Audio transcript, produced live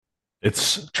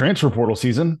It's transfer portal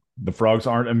season. The Frogs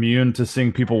aren't immune to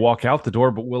seeing people walk out the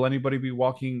door, but will anybody be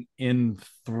walking in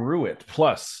through it?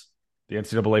 Plus, the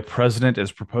NCAA president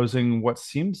is proposing what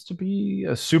seems to be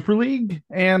a super league,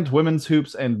 and women's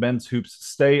hoops and men's hoops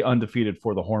stay undefeated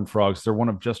for the Horned Frogs. They're one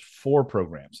of just 4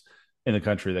 programs in the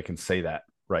country that can say that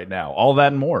right now. All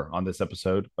that and more on this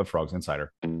episode of Frogs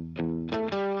Insider.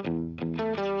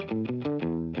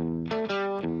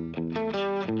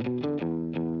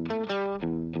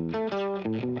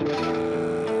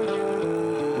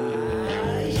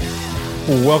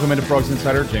 Welcome into Frogs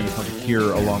Insider. Jamie Hunter here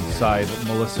alongside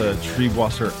Melissa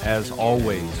Triebwasser. As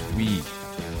always, we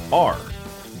are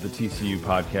the TCU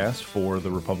podcast for the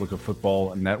Republic of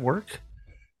Football Network.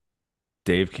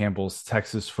 Dave Campbell's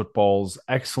Texas Football's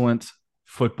excellent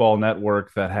football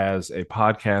network that has a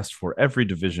podcast for every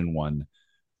Division I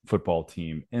football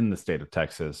team in the state of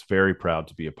Texas. Very proud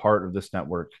to be a part of this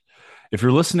network. If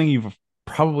you're listening, you've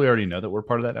probably already know that we're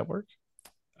part of that network.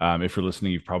 If you're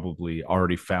listening, you've probably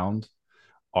already found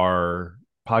our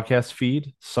podcast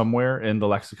feed somewhere in the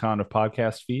lexicon of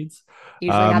podcast feeds.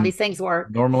 Usually how these things work.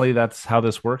 Normally, that's how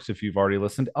this works if you've already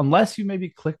listened, unless you maybe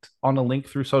clicked on a link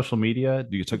through social media.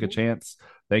 You took a chance.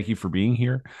 Thank you for being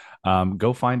here.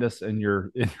 Go find us in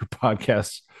your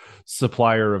podcast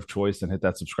supplier of choice and hit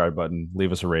that subscribe button.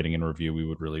 Leave us a rating and review. We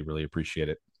would really, really appreciate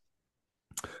it.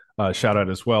 Shout out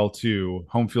as well to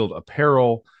Home Field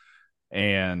Apparel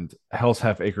and Hell's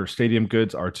Half Acre Stadium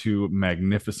Goods, are 2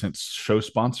 magnificent show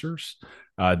sponsors.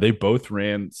 They both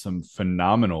ran some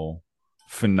phenomenal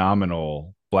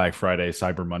Black Friday,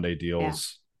 Cyber Monday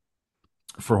deals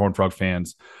for Horned Frog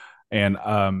fans. And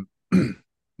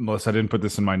Melissa, I didn't put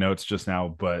this in my notes just now,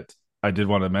 but I did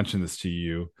want to mention this to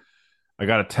you. I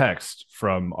got a text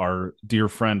from our dear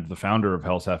friend, the founder of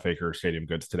Hell's Half Acre Stadium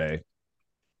Goods today,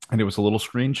 and it was a little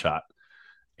screenshot.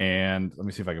 And let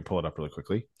me see if I can pull it up really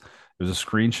quickly. It was a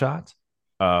screenshot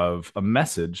of a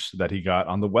message that he got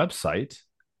on the website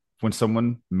when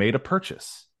someone made a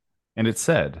purchase. And it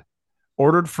said,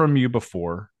 ordered from you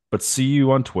before, but see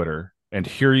you on Twitter and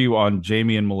hear you on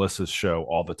Jamie and Melissa's show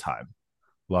all the time.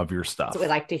 Love your stuff. That's what we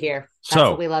like to hear. That's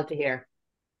what we love to hear.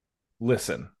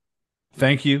 Listen,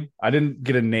 thank you. I didn't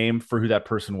get a name for who that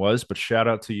person was, but shout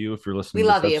out to you if you're listening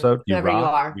to this episode. Whoever you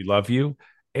are. We love you.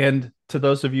 And to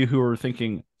those of you who are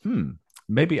thinking,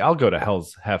 maybe I'll go to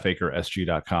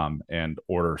hellshalfacresg.com and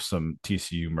order some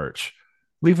TCU merch,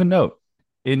 leave a note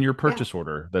in your purchase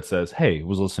order that says, hey,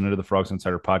 was listening to the Frogs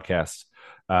Insider podcast.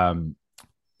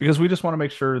 Because we just want to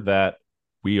make sure that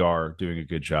we are doing a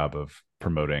good job of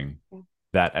promoting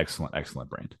that excellent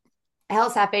brand.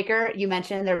 Hell's Half Acre, you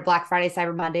mentioned their Black Friday,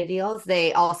 Cyber Monday deals.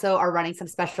 They also are running some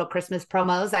special Christmas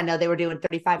promos. I know they were doing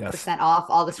 35% off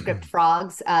all the script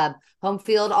frogs. Home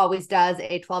Field always does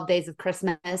a 12 days of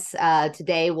Christmas.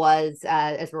 Today was,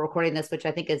 as we're recording this, which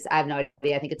I think is, I have no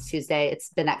idea. I think it's Tuesday. It's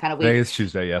been that kind of week. Today is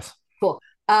Tuesday, yes. Cool.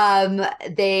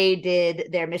 They did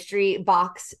their mystery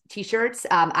box t-shirts.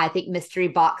 I think mystery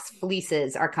box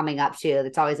fleeces are coming up too.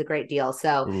 That's always a great deal.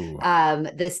 So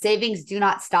the savings do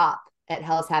not stop at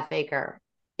Hell's Half Acre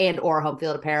and or Home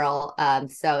Field Apparel.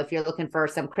 So if you're looking for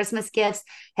some Christmas gifts,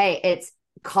 hey, it's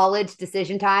college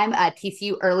decision time.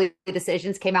 TCU early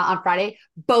decisions came out on Friday.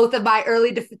 Both of my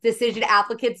early decision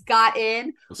applicants got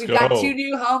in. We've got 2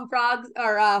 new Horned Frogs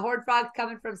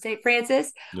coming from St.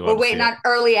 Francis. We're waiting on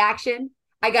early action.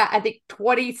 I got, I think,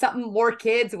 20 something more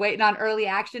kids waiting on early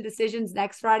action decisions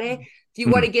next Friday. If you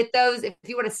want to get those, if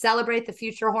you want to celebrate the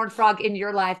future Horned Frog in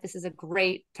your life, this is a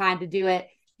great time to do it.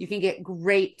 You can get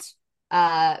great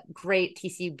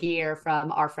TCU gear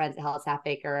from our friends at Hell's Half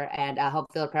Acre and Home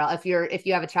Field Apparel. If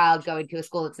you have a child going to a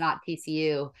school that's not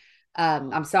TCU,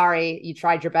 I'm sorry, you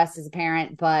tried your best as a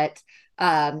parent, but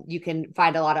you can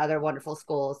find a lot of other wonderful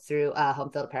schools through Home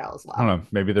Field Apparel as well. I don't know.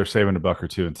 Maybe they're saving $1 or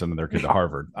 $2 and sending their kid to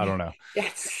Harvard. I don't know.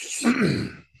 Yes.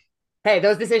 Hey,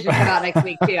 those decisions come out next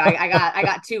week too. I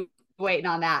got 2 waiting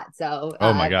on that. So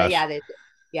oh my gosh.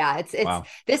 It's wow.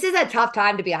 This is a tough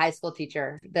time to be a high school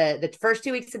teacher. The first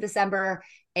 2 weeks of December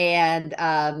and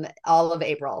all of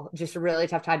April, just a really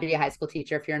tough time to be a high school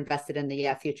teacher if you're invested in the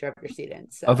future of your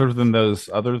students. So. Other than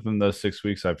those 6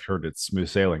 weeks, I've heard it's smooth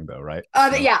sailing though, right?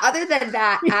 Other than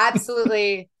that,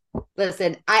 absolutely.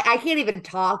 Listen, I can't even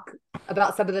talk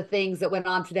about some of the things that went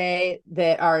on today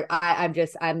that are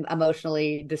I'm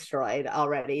emotionally destroyed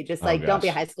already. Just like, don't be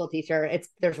a high school teacher.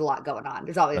 There's a lot going on.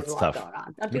 There's always a lot going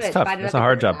on. Don't do it. Tough. It's a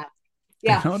hard job.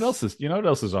 Yeah. You know what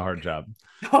else is a hard job?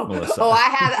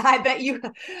 I bet you.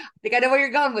 I think I know where you're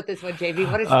going with this one,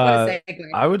 JV. What is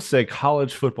I would say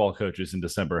college football coaches in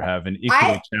December have an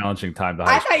equally challenging time.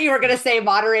 I thought you were going to say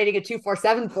moderating a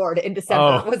 247 board in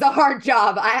December was a hard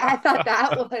job. I thought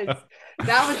that was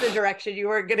That was the direction you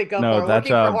were going to go No, for, that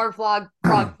working for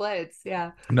Frog Blitz.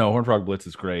 Yeah. no, Horn Frog Blitz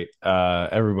is great.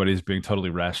 Everybody's being totally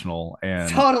rational and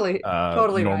Totally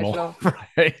normal rational.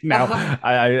 right now. Uh-huh.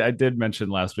 I did mention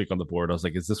last week on the board. I was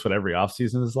like, "Is this what every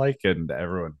offseason is like?" And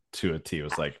everyone to a T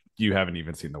was like, "You haven't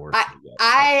even seen the worst I, of it yet." So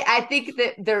I think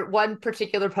that there one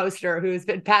particular poster who's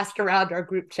been passed around our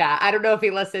group chat. I don't know if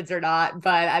he listens or not,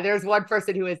 but there's one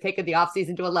person who has taken the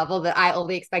offseason to a level that I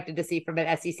only expected to see from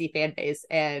an SEC fan base,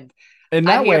 and in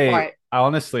I'm that here for way, it. I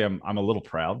honestly, I'm a little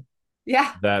proud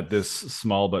Yeah, that this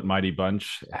small but mighty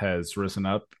bunch has risen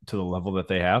up to the level that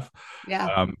they have.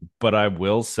 yeah, But I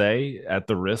will say, at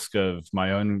the risk of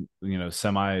my own,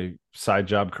 semi side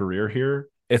job career here,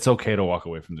 it's okay to walk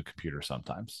away from the computer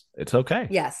sometimes. It's okay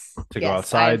yes, to go yes.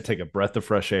 outside, take a breath of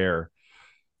fresh air.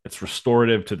 It's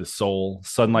restorative to the soul.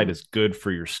 Sunlight is good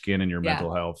for your skin and your Yeah,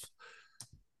 mental health.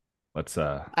 Let's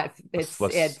let's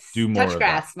it's do more touch of that.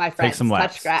 grass, my Take some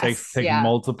friends, touch laps. Take grass. take Yeah.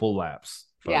 multiple laps,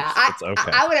 Yeah, folks. It's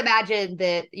okay. I would imagine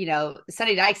that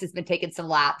Sonny Dykes has been taking some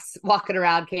laps, walking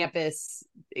around campus,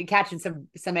 catching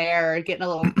some air, getting a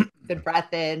little good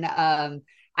breath in.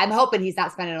 I'm hoping he's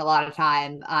not spending a lot of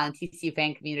time on TCU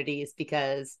fan communities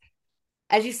because,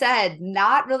 as you said,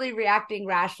 not really reacting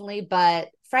rationally, but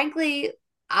frankly,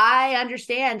 I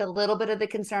understand a little bit of the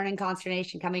concern and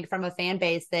consternation coming from a fan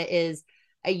base that is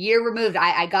a year removed.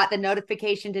 I got the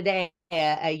notification today,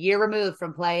 a year removed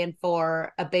from playing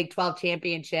for a Big 12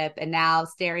 championship and now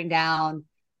staring down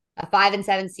a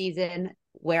 5-7 season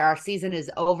where our season is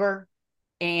over.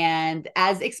 And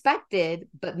as expected,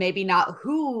 but maybe not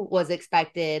who was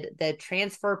expected, the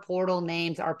transfer portal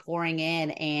names are pouring in.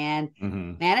 And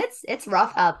Mm-hmm. man, it's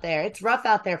rough out there. It's rough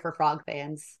out there for Frog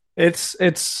fans. It's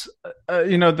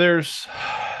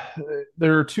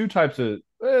there are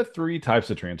three types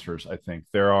of transfers. I think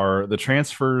there are the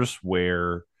transfers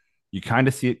where you kind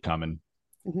of see it coming,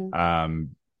 Mm-hmm. um,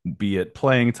 be it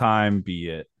playing time, be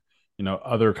it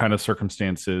other kind of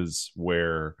circumstances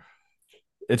where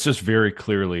it's just very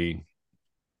clearly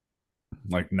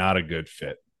like not a good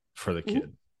fit for the Mm-hmm.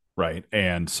 kid, right?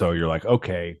 And so you're like,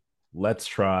 okay, let's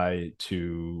try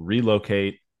to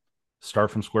relocate,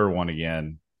 start from square one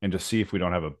again, and just see if we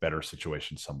don't have a better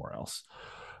situation somewhere else.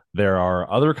 There are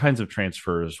other kinds of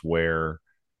transfers where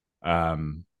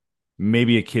um,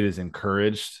 maybe a kid is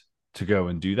encouraged to go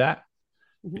and do that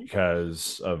Mm-hmm.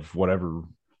 because of whatever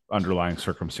underlying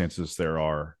circumstances there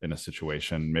are in a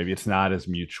situation. Maybe it's not as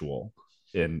mutual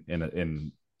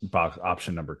in box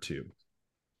option number two,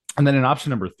 and then in option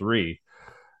number three,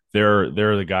 there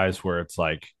are the guys where it's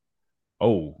like,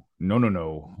 oh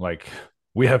no, like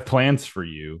we have plans for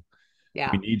you, we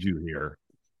Yeah. need you here.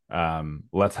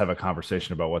 Let's have a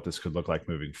conversation about what this could look like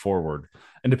moving forward.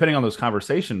 And depending on those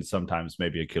conversations, sometimes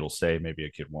maybe a kid will stay, maybe a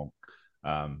kid won't.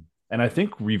 And I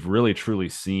think we've really truly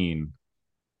seen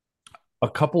a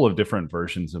couple of different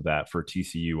versions of that for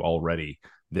TCU already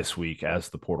this week as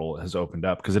the portal has opened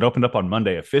up, because it opened up on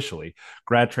Monday officially.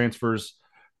 Grad transfers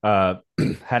had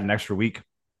an extra week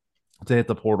to hit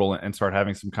the portal and start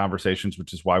having some conversations,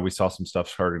 which is why we saw some stuff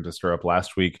starting to stir up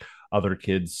last week. Other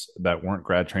kids that weren't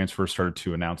grad transfers started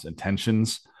to announce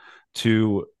intentions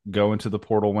to go into the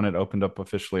portal when it opened up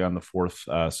officially on the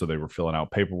 4th. So they were filling out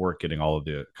paperwork, getting all of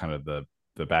the kind of the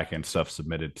back end stuff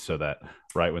submitted so that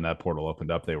right when that portal opened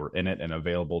up, they were in it and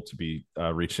available to be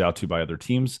reached out to by other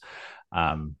teams.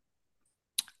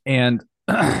 And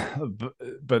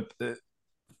but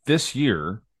this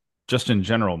year, just in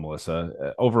general,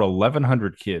 Melissa, over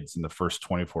 1,100 kids in the first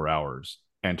 24 hours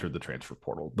entered the transfer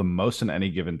portal, the most in any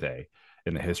given day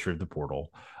in the history of the portal.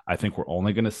 I think we're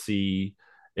only going to see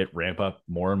it ramp up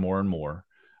more and more and more,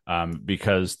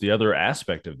 because the other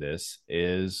aspect of this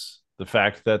is the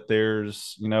fact that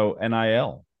there's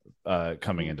NIL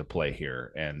coming into play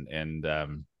here, and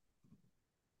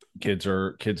kids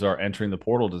are entering the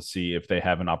portal to see if they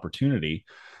have an opportunity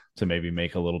to maybe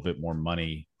make a little bit more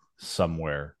money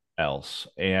somewhere else.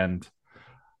 And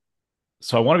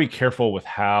so I want to be careful with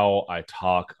how I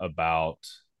talk about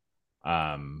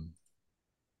um,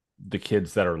 the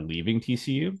kids that are leaving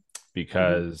TCU, Mm-hmm.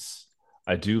 because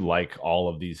I do like all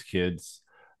of these kids.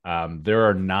 There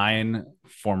are 9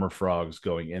 former Frogs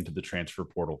going into the transfer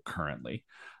portal currently.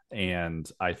 And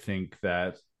I think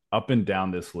that up and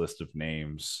down this list of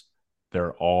names,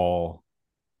 they're all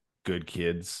good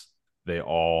kids. They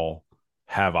all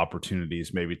have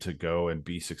opportunities maybe to go and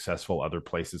be successful other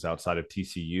places outside of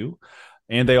TCU.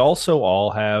 And they also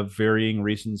all have varying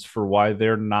reasons for why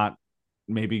they're not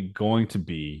maybe going to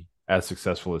be as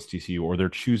successful as TCU, or they're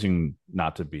choosing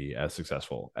not to be as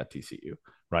successful at TCU,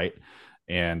 right?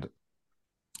 And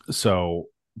so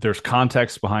there's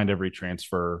context behind every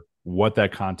transfer. what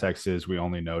that context is, we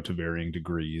only know to varying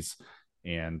degrees.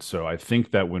 And so I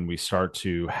think that when we start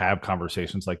to have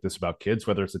conversations like this about kids,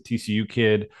 whether it's a TCU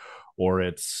kid or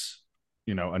it's,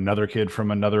 another kid from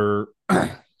another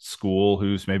school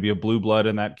who's maybe a blue blood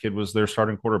and that kid was their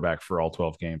starting quarterback for all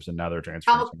 12 games and now they're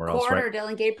transferring somewhere else, Alcorn right? or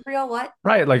Dylan Gabriel, what?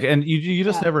 Right. Like, and you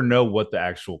just Yeah. never know what the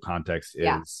actual context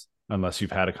Yeah. is unless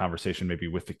you've had a conversation maybe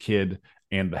with the kid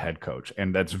and the head coach.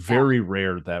 And that's Yeah. very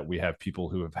rare that we have people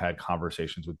who have had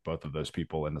conversations with both of those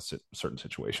people in a certain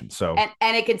situation. So,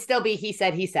 And it can still be he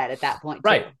said at that point too.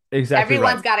 right. Exactly right.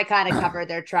 Everyone's got to kind of cover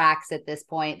their tracks at this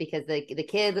point because the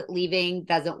kid leaving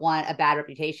doesn't want a bad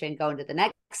reputation going to the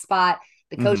next spot.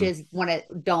 The coaches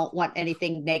don't want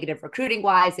anything negative recruiting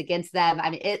wise against them. I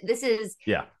mean, this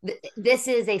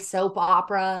is a soap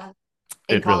opera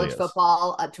in It really college is.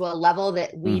 football up to a level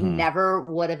that we never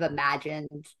would have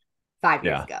imagined 5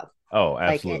 years ago. Oh,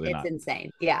 Like absolutely it's not.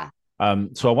 insane. Yeah.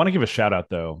 So I want to give a shout out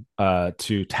though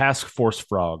to Task Force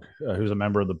Frog, who's a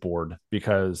member of the board,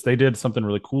 because they did something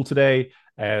really cool today.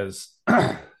 As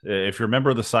if you're a member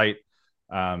of the site,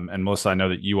 and Melissa, I know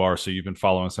that you are, so you've been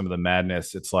following some of the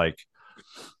madness. It's like,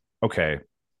 okay,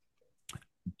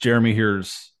 Jeremy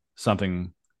hears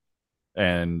something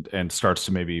and starts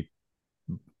to maybe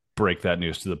break that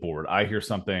news to the board. I hear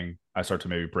something, I start to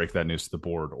maybe break that news to the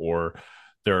board, or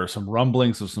there are some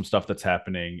rumblings of some stuff that's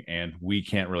happening and we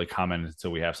can't really comment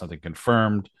until we have something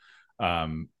confirmed.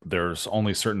 There's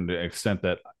only a certain extent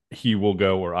that he will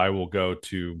go or I will go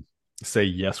to say,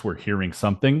 yes, we're hearing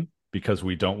something, because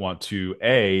we don't want to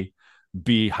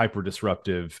be hyper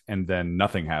disruptive and then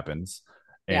nothing happens.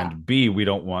 And B, we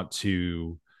don't want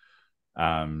to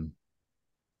um,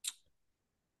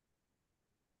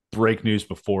 break news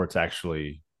before it's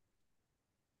actually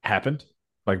happened,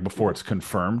 like before it's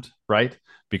confirmed, right?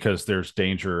 Because there's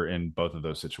danger in both of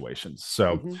those situations.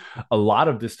 So a lot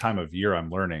of this time of year I'm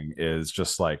learning is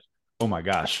just like, oh my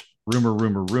gosh,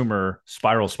 rumor,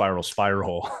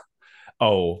 spiral.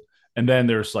 Oh, and then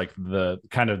there's like the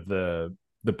kind of the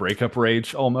breakup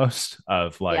rage almost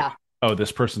of like, oh,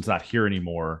 this person's not here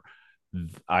anymore.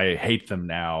 I hate them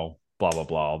now, blah, blah,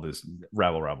 blah, all this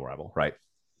rabble, right?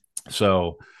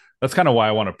 So that's kind of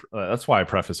why that's why I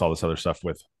preface all this other stuff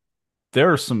with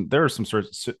there are some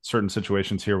certain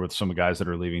situations here with some guys that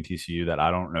are leaving TCU that I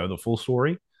don't know the full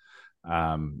story.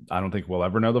 I don't think we'll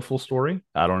ever know the full story.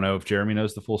 I don't know if Jeremy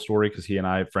knows the full story because he and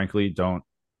I, frankly, don't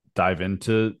dive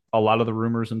into a lot of the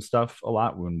rumors and stuff a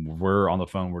lot. When we're on the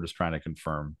phone, we're just trying to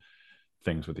confirm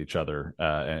things with each other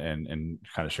and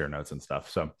kind of share notes and stuff.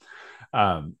 So,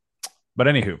 but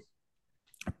anywho,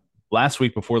 last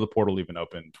week before the portal even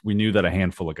opened, we knew that a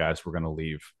handful of guys were going to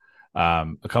leave.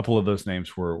 A couple of those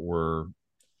names were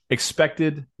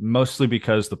expected, mostly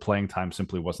because the playing time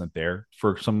simply wasn't there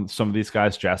for some of these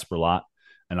guys. Jasper Lott,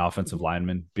 an offensive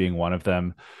lineman, being one of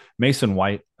them. Mason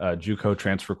White, a JUCO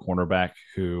transfer cornerback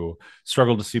who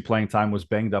struggled to see playing time, was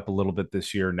banged up a little bit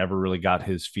this year, never really got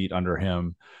his feet under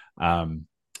him.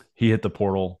 He hit the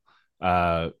portal.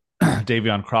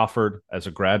 Davion Crawford, as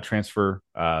a grad transfer,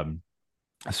 a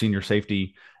senior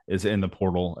safety, is in the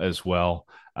portal as well.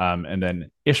 And then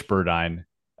Ish Burdine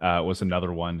was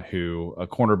another one a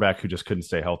cornerback who just couldn't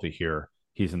stay healthy here.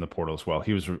 He's in the portal as well.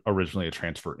 He was originally a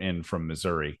transfer in from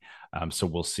Missouri. So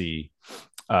we'll see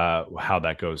how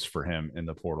that goes for him in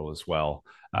the portal as well.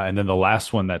 And then the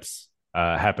last one that's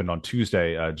happened on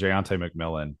Tuesday, Jayante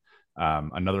McMillan,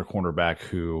 another cornerback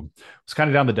who was kind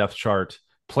of down the depth chart,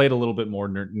 played a little bit more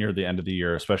near the end of the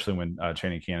year, especially when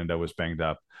Channing Canada was banged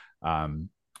up.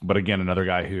 But again, another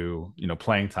guy who,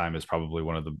 playing time is probably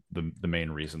one of the main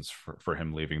reasons for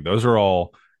him leaving. Those are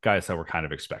all guys that were kind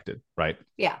of expected, right?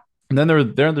 Yeah. And then there are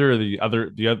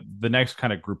the next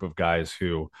kind of group of guys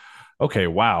who, okay,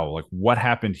 wow, like what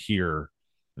happened here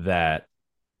that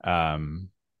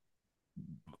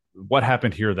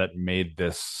made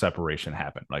this separation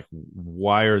happen? Like,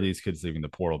 why are these kids leaving the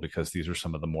portal? Because these are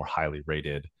some of the more highly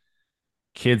rated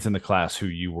kids in the class who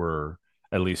you were,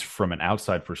 at least from an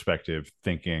outside perspective,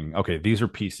 thinking, okay, these are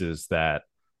pieces that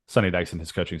Sonny Dykes and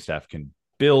his coaching staff can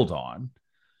build on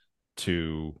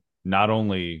to not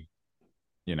only,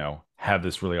 have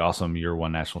this really awesome year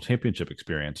one national championship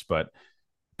experience, but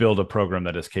build a program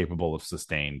that is capable of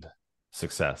sustained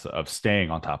success, of staying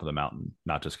on top of the mountain,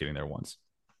 not just getting there once.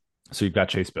 So you've got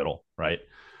Chase Biddle, right?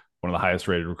 One of the highest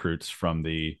rated recruits from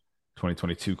the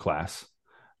 2022 class.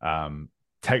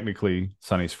 Technically,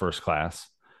 Sonny's first class.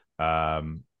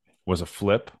 Was a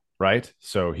flip, right?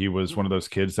 So he was one of those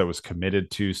kids that was committed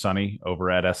to Sonny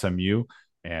over at SMU.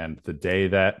 And the day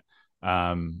that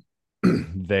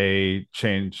they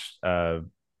changed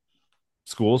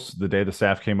schools, the day the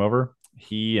staff came over,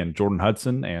 he and Jordan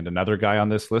Hudson and another guy on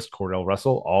this list, Cordell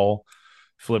Russell, all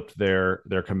flipped their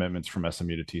commitments from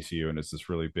SMU to TCU, and it's this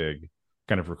really big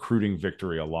kind of recruiting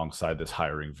victory alongside this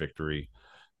hiring victory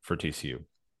for TCU.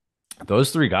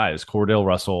 Those three guys, Cordell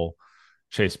Russell,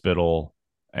 Chase Biddle,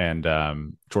 and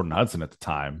Jordan Hudson at the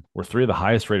time, were three of the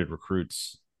highest rated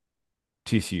recruits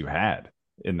TCU had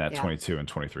in that 22 and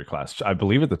 23 class. I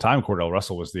believe at the time, Cordell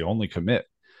Russell was the only commit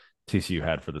TCU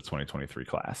had for the 2023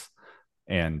 class.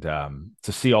 And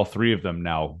to see all three of them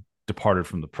now departed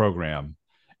from the program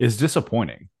is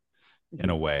disappointing in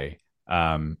a way,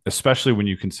 especially when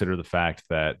you consider the fact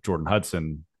that Jordan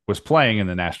Hudson was playing in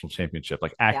the national championship,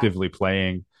 like actively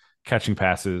playing, catching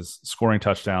passes, scoring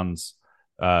touchdowns,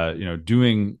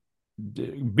 being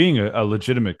a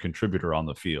legitimate contributor on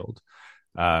the field.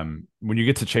 When you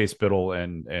get to Chase Biddle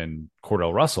and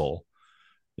Cordell Russell,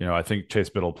 I think Chase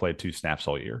Biddle played 2 snaps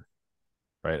all year,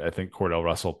 right? I think Cordell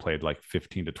Russell played like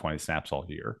 15 to 20 snaps all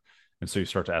year. And so you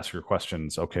start to ask your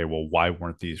questions, okay, well, why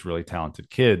weren't these really talented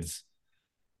kids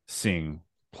seeing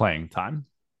playing time?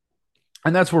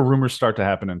 And that's where rumors start to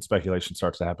happen and speculation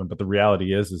starts to happen. But the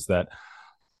reality is that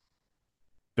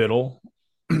Biddle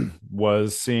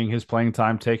was seeing his playing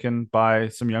time taken by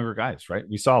some younger guys, right?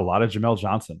 We saw a lot of Jamel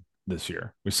Johnson this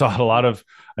year. We saw a lot of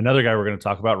another guy we're going to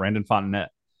talk about, Randon Fontenette,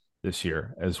 this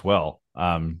year as well.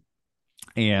 So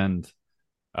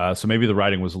maybe the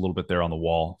writing was a little bit there on the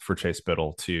wall for Chase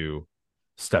Biddle to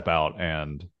step out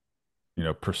and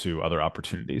pursue other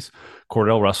opportunities.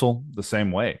 Cordell Russell, the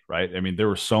same way, right? I mean, there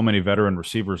were so many veteran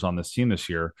receivers on this team this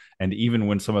year. And even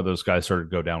when some of those guys started to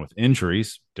go down with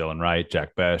injuries, Dylan Wright,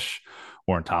 Jack Besh,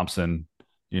 Warren Thompson,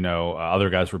 other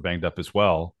guys were banged up as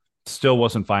well, still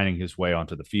wasn't finding his way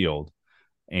onto the field.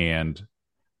 And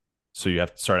so you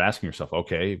have to start asking yourself,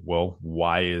 okay, well,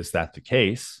 why is that the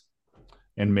case?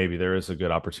 And maybe there is a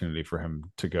good opportunity for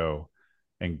him to go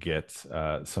and get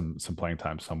some playing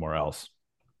time somewhere else.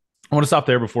 I want to stop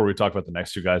there before we talk about the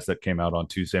next two guys that came out on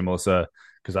Tuesday, Melissa,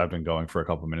 because I've been going for a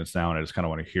couple of minutes now, and I just kind of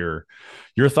want to hear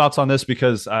your thoughts on this,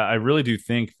 because I really do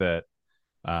think that,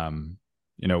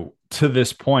 to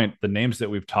this point, the names that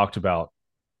we've talked about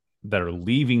that are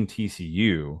leaving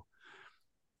TCU,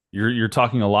 you're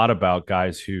talking a lot about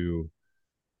guys who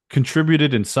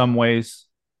contributed in some ways,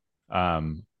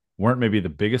 weren't maybe the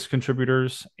biggest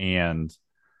contributors, and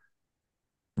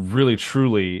really,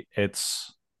 truly,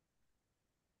 it's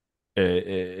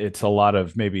a lot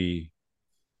of maybe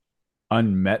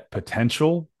unmet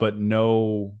potential, but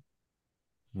no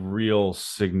real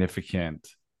significant,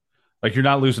 like you're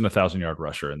not losing 1,000-yard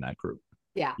rusher in that group.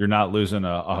 Yeah. You're not losing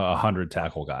a 100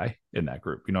 tackle guy in that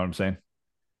group. You know what I'm saying?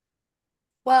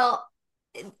 Well,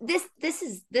 this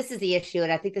is the issue.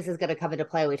 And I think this is going to come into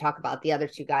play when we talk about the other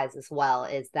two guys as well,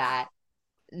 is that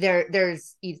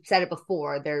there's, you've said it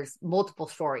before, there's multiple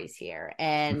stories here.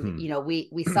 And,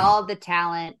 we saw the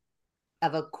talent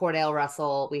of a Cordell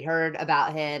Russell. We heard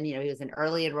about him. He was an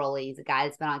early enrollee. He's a guy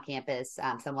that's been on campus,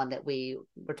 someone that we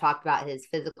were talked about his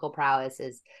physical prowess,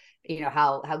 is,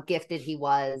 how gifted he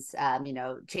was.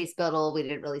 Chase Biddle, we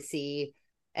didn't really see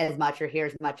as much or hear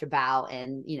as much about.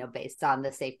 And, based on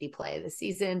the safety play of the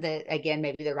season, that again,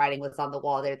 maybe the writing was on the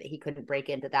wall there that he couldn't break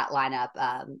into that lineup,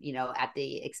 at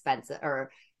the expense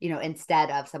or, instead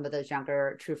of some of those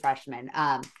younger true freshmen.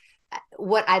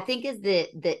 What I think is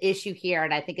the issue here,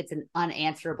 and I think it's an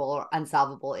unanswerable or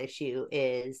unsolvable issue,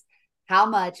 is how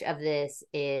much of this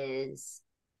is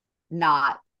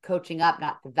not coaching up,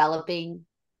 not developing,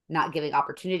 not giving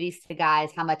opportunities to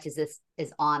guys. How much is this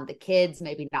is on the kids,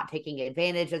 maybe not taking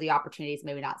advantage of the opportunities,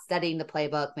 maybe not studying the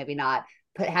playbook, maybe not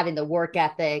having the work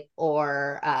ethic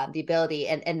or the ability.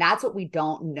 And that's what we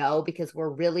don't know, because we're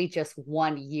really just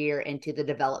 1 year into the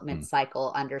development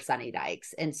cycle under Sonny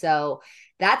Dykes. And so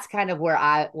that's kind of what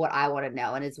I want to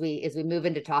know. And as we move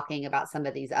into talking about some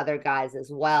of these other guys as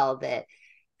well, that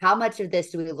how much of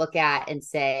this do we look at and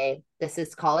say, this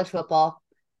is college football,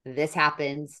 this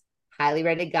happens, highly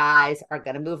rated guys are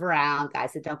going to move around.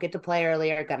 Guys that don't get to play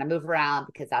earlier are going to move around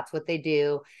because that's what they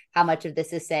do. How much of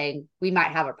this is saying we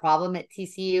might have a problem at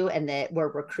TCU and that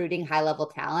we're recruiting high level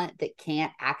talent that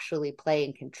can't actually play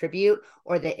and contribute,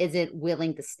 or that isn't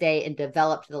willing to stay and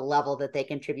develop to the level that they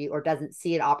contribute, or doesn't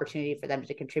see an opportunity for them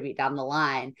to contribute down the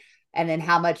line? And then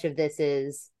how much of this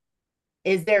is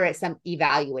there some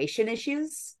evaluation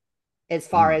issues as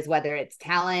far as whether it's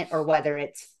talent or whether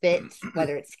it's fit,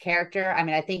 whether it's character? I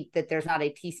mean, I think that there's not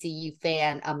a TCU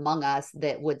fan among us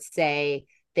that would say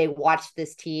they watched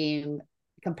this team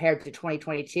compared to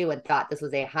 2022 and thought this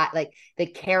was a high, like the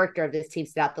character of this team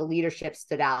stood out, the leadership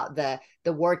stood out, the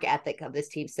work ethic of this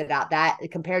team stood out, that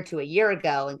compared to a year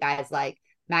ago. And guys like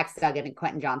Max Duggan and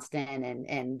Quentin Johnston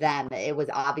and them, it was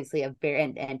obviously a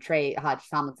very, and Trey Hodge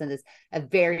Tomlinson is a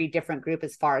very different group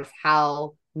as far as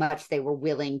how much they were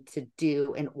willing to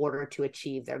do in order to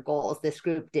achieve their goals. This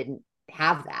group didn't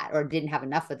have that, or didn't have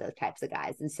enough of those types of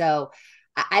guys. And so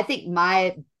I think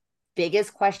my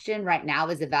biggest question right now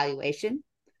is evaluation.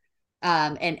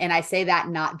 And I say that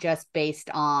not just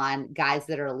based on guys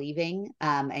that are leaving,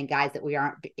 and guys that we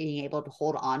aren't being able to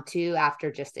hold on to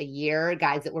after just a year,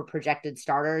 guys that were projected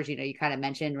starters. You kind of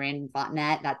mentioned Rand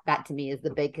Fontenette. That to me is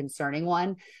the big concerning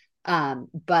one.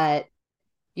 But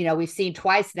we've seen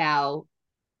twice now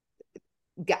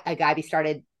a guy be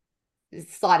slotted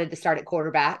to start at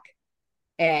quarterback,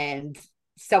 and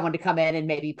someone to come in and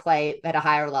maybe play at a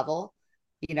higher level.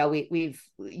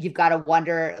 You've got to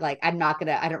wonder, like, I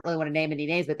don't really want to name any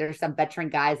names, but there's some veteran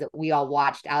guys that we all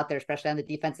watched out there, especially on the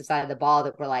defensive side of the ball,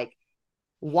 that were like,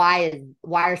 why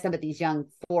are some of these young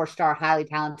 4-star, highly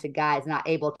talented guys not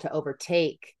able to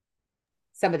overtake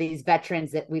some of these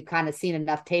veterans that we've kind of seen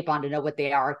enough tape on to know what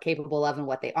they are capable of and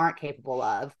what they aren't capable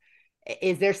of?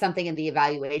 Is there something in the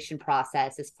evaluation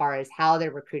process as far as how they're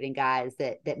recruiting guys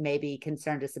that maybe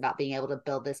concerned us about being able to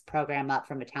build this program up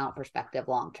from a talent perspective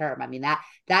long term? I mean,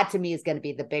 that to me is going to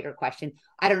be the bigger question.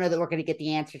 I don't know that we're going to get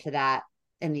the answer to that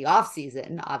in the off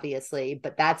season, obviously,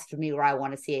 but that's to me where I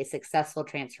want to see a successful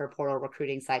transfer portal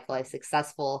recruiting cycle, a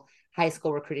successful high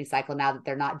school recruiting cycle, now that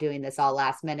they're not doing this all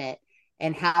last minute.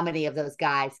 And how many of those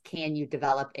guys can you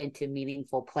develop into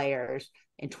meaningful players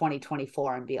in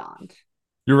 2024 and beyond?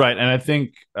 You're right, and I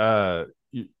think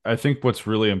what's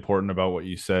really important about what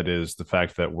you said is the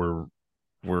fact that we're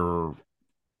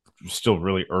still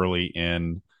really early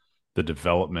in the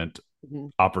development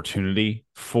opportunity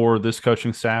for this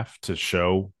coaching staff to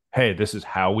show, hey, this is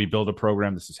how we build a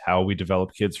program. This is how we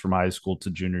develop kids from high school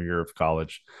to junior year of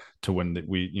college, to when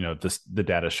the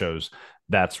data shows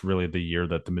that's really the year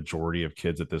that the majority of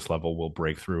kids at this level will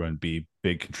break through and be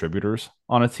big contributors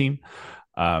on a team.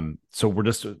 So we're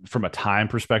just, from a time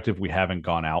perspective, we haven't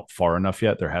gone out far enough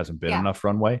yet. There hasn't been enough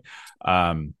runway.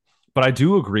 But I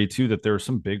do agree too that there are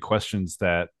some big questions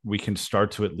that we can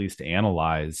start to at least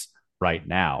analyze right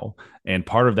now. And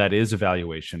part of that is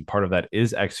evaluation. Part of that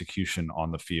is execution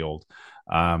on the field.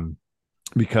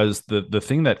 Because the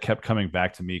thing that kept coming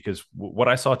back to me, because what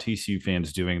I saw TCU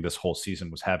fans doing this whole season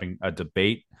was having a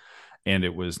debate, and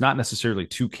it was not necessarily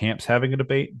two camps having a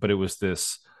debate, but it was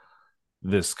this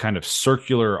kind of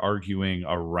circular arguing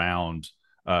around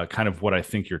kind of what I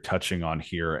think you're touching on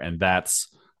here. And that's,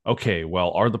 okay,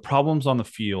 well, are the problems on the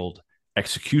field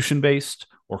execution based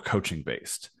or coaching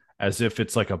based? As if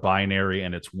it's like a binary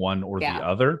and it's one or the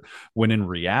other, when in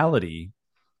reality,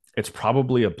 it's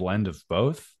probably a blend of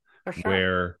both. For sure.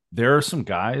 Where there are some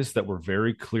guys that were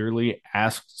very clearly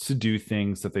asked to do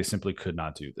things that they simply could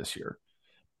not do this year.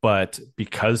 But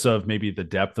because of maybe the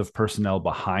depth of personnel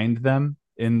behind them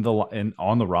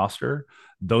on the roster,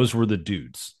 those were the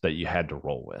dudes that you had to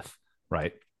roll with,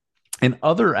 right? In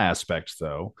other aspects,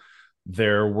 though,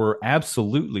 there were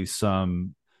absolutely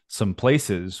some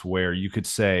places where you could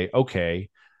say, okay,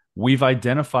 we've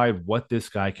identified what this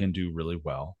guy can do really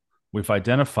well. We've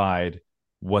identified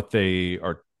what they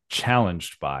are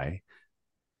challenged by.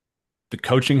 The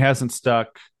coaching hasn't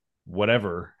stuck,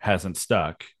 whatever hasn't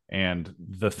stuck. And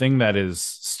the thing that is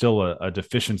still a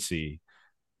deficiency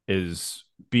is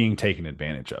being taken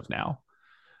advantage of now.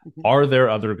 Mm-hmm. Are there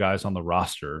other guys on the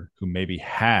roster who maybe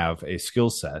have a skill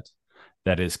set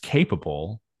that is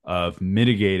capable of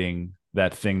mitigating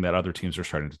that thing that other teams are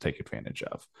starting to take advantage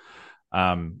of?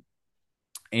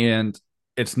 And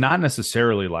it's not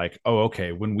necessarily like, oh,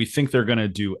 okay, when we think they're going to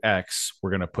do X, we're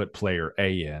going to put player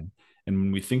A in. And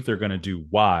when we think they're going to do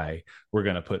Y, we're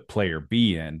going to put player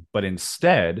B in. But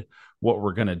instead, what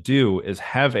we're going to do is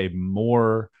have a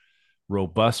more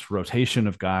robust rotation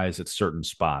of guys at certain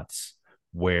spots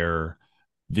where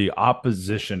the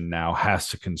opposition now has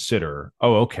to consider,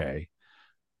 oh, okay,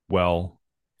 well,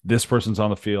 this person's on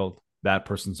the field, that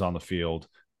person's on the field.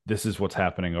 This is what's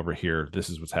happening over here. This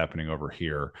is what's happening over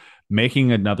here.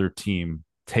 Making another team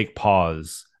take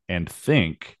pause and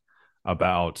think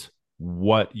about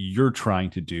what you're trying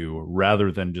to do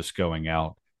rather than just going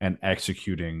out and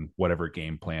executing whatever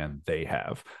game plan they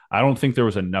have. I don't think there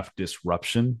was enough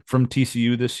disruption from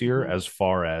TCU this year as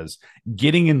far as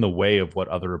getting in the way of what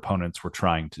other opponents were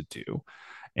trying to do.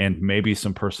 And maybe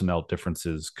some personnel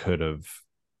differences could have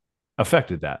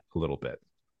affected that a little bit.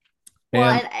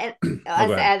 Well,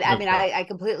 I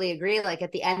completely agree. Like,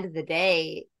 at the end of the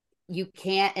day, you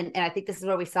can't, and I think this is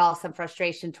where we saw some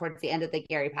frustration towards the end of the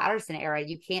Gary Patterson era.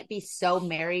 You can't be so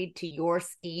married to your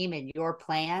scheme and your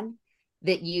plan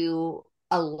that you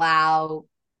allow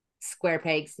square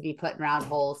pegs to be put in round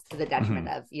holes to the detriment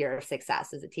Mm-hmm. of your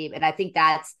success as a team. And I think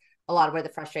that's a lot of where the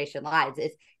frustration lies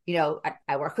is,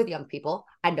 I work with young people.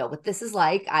 I know what this is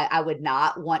like. I would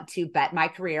not want to bet my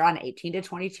career on 18 to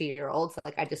 22-year-olds.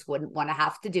 Like, I just wouldn't want to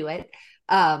have to do it.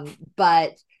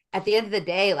 But at the end of the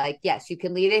day, like, yes, you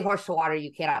can lead a horse to water.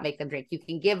 You cannot make them drink. You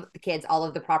can give the kids all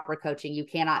of the proper coaching. You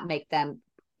cannot make them,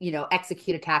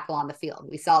 execute a tackle on the field.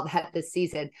 We saw that this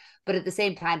season. But at the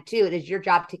same time, too, it is your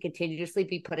job to continuously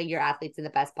be putting your athletes in the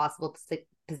best possible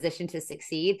position to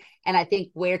succeed. And I think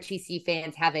where TCU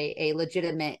fans have a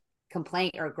legitimate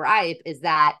complaint or gripe is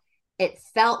that it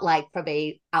felt like, from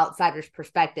a outsider's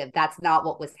perspective, that's not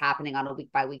what was happening on a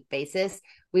week by week basis.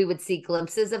 We would see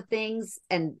glimpses of things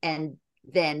and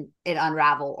then it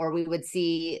unravel, or we would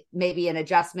see maybe an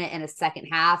adjustment in a second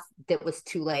half that was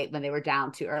too late when they were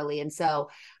down too early. And so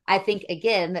I think,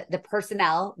 again, the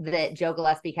personnel that Joe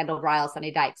Gillespie, Kendall Briles,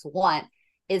 Sonny Dykes want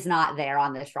is not there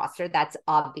on this roster. That's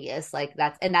obvious. Like,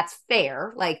 that's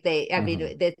fair. Like, I mean,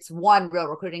 it's one real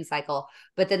recruiting cycle,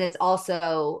 but then it's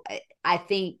also, I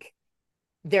think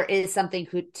there is something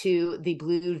to the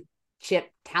blue chip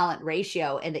talent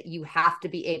ratio, and that you have to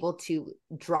be able to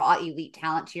draw elite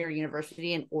talent to your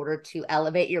university in order to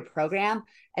elevate your program.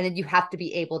 And then you have to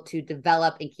be able to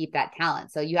develop and keep that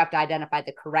talent. So you have to identify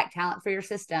the correct talent for your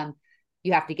system.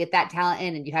 You have to get that talent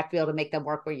in, and you have to be able to make them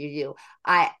work where you do.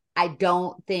 I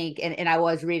don't think, and I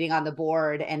was reading on the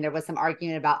board, and there was some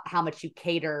argument about how much you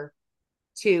cater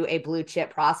to a blue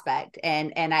chip prospect.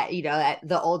 And I,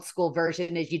 the old school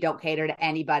version is you don't cater to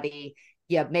anybody.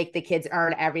 You make the kids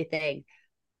earn everything.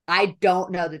 I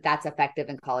don't know that that's effective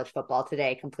in college football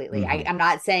today completely. I'm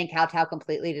not saying kowtow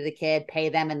completely to the kid, pay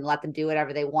them and let them do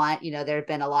whatever they want. There have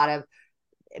been a lot of,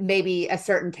 maybe a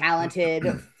certain talented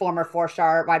former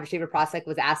 4-star wide receiver prospect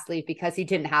was asked to leave because he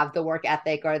didn't have the work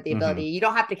ethic or the ability. You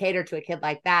don't have to cater to a kid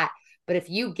like that. But if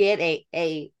you get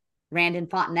a Randon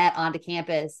Fontenette onto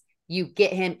campus, you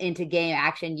get him into game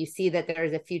action, you see that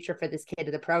there's a future for this kid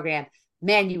to the program,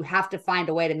 man, you have to find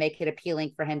a way to make it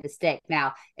appealing for him to stick.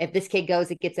 Now, if this kid goes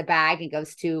and gets a bag and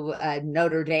goes to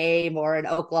Notre Dame or an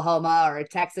Oklahoma or a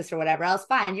Texas or whatever else,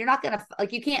 fine. You're not going to,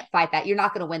 like, you can't fight that. You're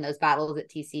not going to win those battles at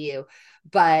TCU.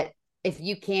 But if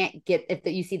you can't if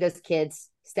you see those kids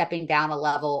stepping down a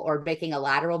level or making a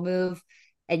lateral move,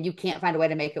 and you can't find a way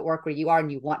to make it work where you are, and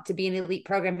you want to be an elite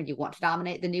program and you want to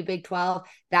dominate the new Big 12,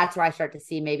 that's where I start to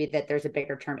see maybe that there's a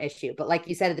bigger term issue. But like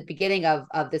you said at the beginning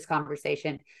of this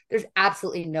conversation, there's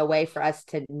absolutely no way for us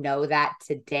to know that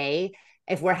today.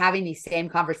 If we're having these same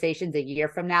conversations a year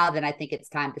from now, then I think it's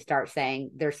time to start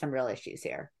saying there's some real issues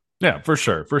here. Yeah, for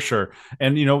sure, for sure.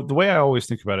 And the way I always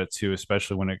think about it too,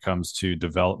 especially when it comes to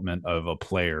development of a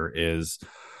player, is,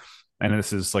 and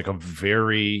this is like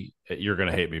you're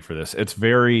gonna hate me for this. It's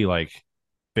very like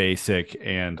basic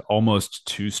and almost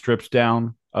too stripped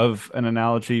down of an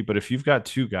analogy. But if you've got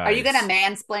two Are you guys, going to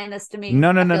mansplain this to me?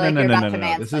 no, no, I no, feel no, like no, you're no, about no, to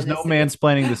no, no. This is mansplain no this to me.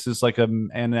 mansplaining. This is like an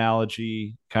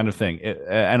analogy kind of thing.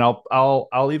 And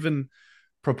I'll even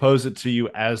propose it to you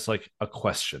as like a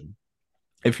question.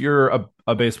 If you're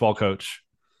a baseball coach,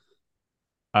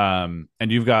 and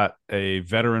you've got a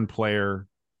veteran player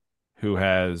who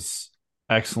has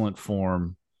excellent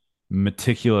form,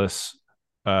 meticulous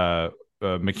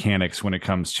mechanics when it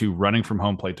comes to running from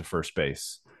home plate to first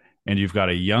base, and you've got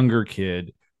a younger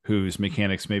kid whose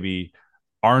mechanics maybe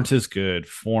aren't as good,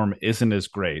 form isn't as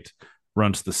great,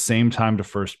 runs the same time to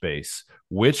first base.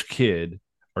 Which kid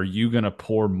are you going to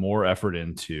pour more effort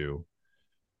into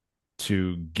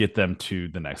to get them to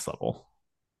the next level?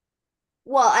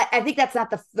 Well, I think that's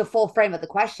not the full frame of the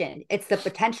question. It's the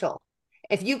potential.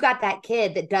 If you got that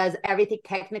kid that does everything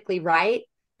technically right,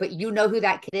 but you know who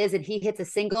that kid is, and he hits a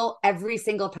single every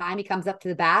single time he comes up to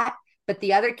the bat, but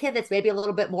the other kid that's maybe a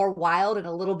little bit more wild and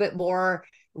a little bit more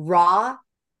raw,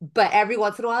 but every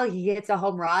once in a while he hits a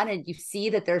home run and you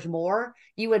see that there's more,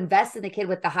 you invest in the kid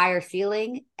with the higher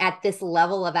ceiling at this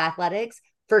level of athletics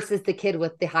versus the kid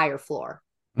with the higher floor.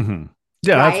 Mm-hmm.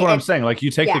 Yeah, that's Right. what I'm And saying. Like,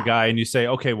 you take the yeah, guy and you say,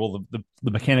 okay, well, the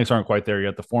mechanics aren't quite there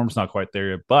yet. The form's not quite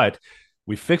there yet, but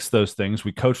we fix those things.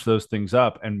 We coach those things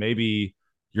up. And maybe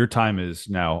your time is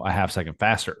now a half second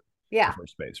faster to yeah,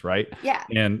 first base. Right. yeah.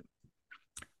 And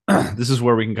this is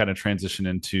where we can kind of transition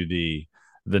into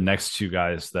the next two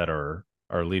guys that are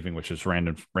leaving, which is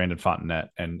Randon Fontenette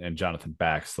and Jonathan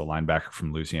Bax, the linebacker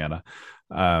from Louisiana.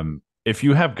 If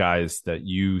you have guys that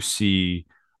you see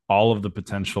all of the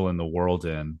potential in the world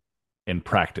in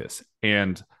practice,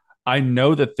 and I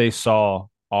know that they saw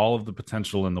all of the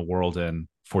potential in the world in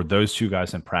for those two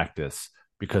guys in practice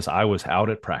because I was out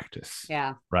at practice.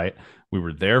 Yeah. Right. We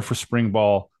were there for spring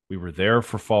ball. We were there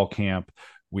for fall camp.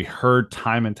 we heard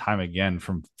time and time again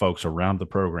from folks around the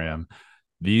program,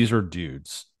 these are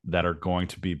dudes that are going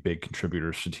to be big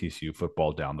contributors to TCU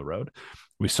football down the road.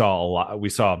 We saw a lot. We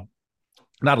saw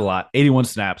not a lot, 81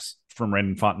 snaps from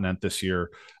Brandon Fontenette this year.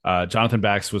 Jonathan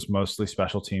Bax was mostly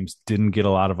special teams. Didn't get a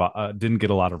lot of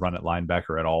run at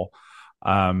linebacker at all.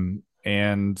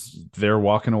 And they're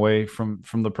walking away from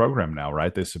the program now,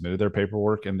 right? They submitted their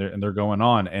paperwork and they're going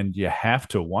on. And you have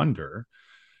to wonder.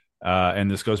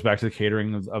 And this goes back to the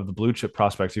catering of the blue chip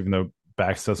prospects, even though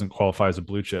Bax doesn't qualify as a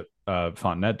blue chip,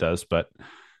 Fontenette does. But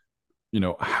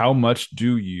how much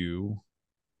do you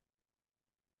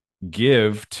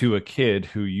give to a kid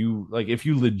who you like, if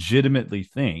you legitimately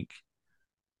think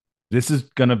this is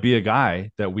going to be a guy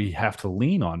that we have to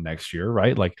lean on next year,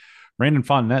 right? Like Brandon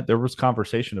Fontenette, there was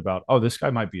conversation about, oh, this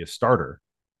guy might be a starter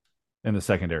in the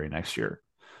secondary next year.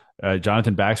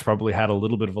 Jonathan Bax probably had a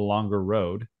little bit of a longer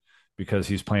road because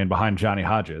he's playing behind Johnny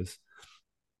Hodges.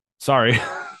 Sorry.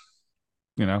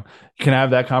 You can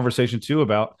have that conversation too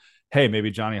about, hey,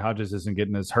 maybe Johnny Hodges isn't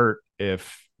getting as hurt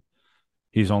if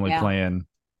he's only playing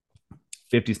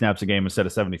 50 snaps a game instead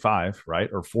of 75, right?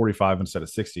 Or 45 instead of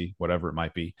 60, whatever it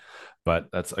might be. But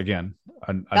that's, again,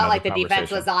 felt like the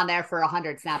defense was on there for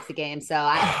 100 snaps a game. So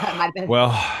I might have been.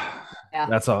 Well,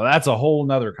 that's a whole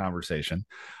nother conversation.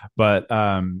 But,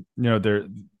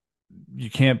 you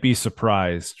can't be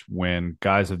surprised when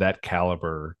guys of that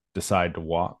caliber decide to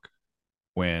walk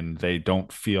when they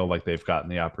don't feel like they've gotten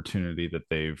the opportunity that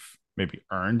they've maybe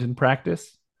earned in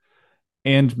practice.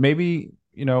 And maybe,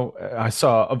 I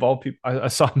saw of all people, I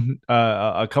saw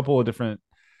a couple of different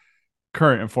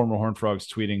current and former Horned Frogs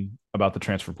tweeting about the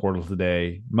transfer portal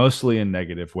today, mostly in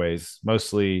negative ways,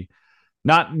 mostly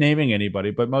not naming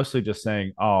anybody, but mostly just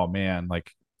saying, oh man,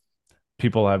 like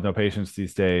people have no patience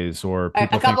these days, or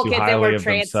people think too highly of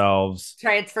themselves.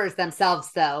 Transfers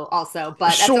themselves, though, also, but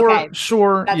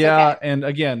sure, that's yeah. Okay. And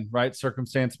again, right,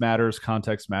 circumstance matters,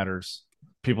 context matters.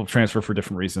 People transfer for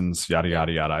different reasons, yada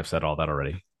yada yada. I've said all that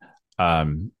already. But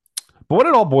what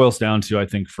it all boils down to, I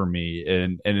think, for me,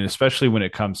 and especially when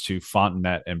it comes to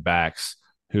Fontenette and Bax,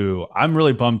 who I'm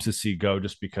really bummed to see go,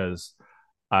 just because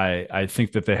I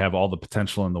think that they have all the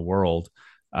potential in the world.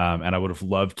 And I would have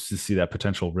loved to see that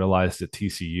potential realized at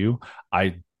TCU.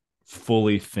 I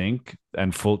fully think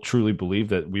and truly believe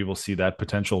that we will see that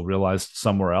potential realized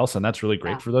somewhere else. And that's really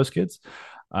great for those kids.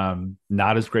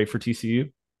 Not as great for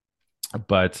TCU.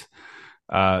 But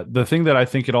the thing that I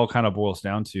think it all kind of boils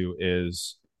down to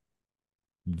is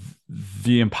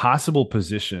the impossible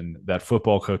position that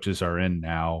football coaches are in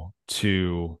now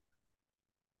to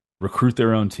recruit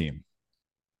their own team,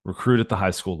 recruit at the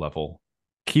high school level,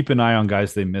 keep an eye on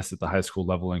guys they miss at the high school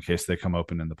level in case they come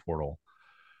open in the portal,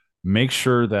 make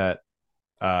sure that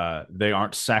they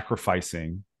aren't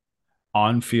sacrificing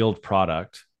on-field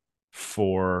product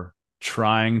for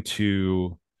trying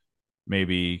to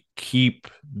maybe keep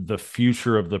the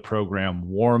future of the program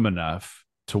warm enough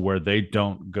to where they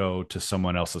don't go to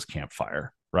someone else's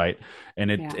campfire, right? And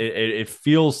it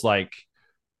feels like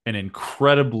an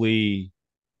incredibly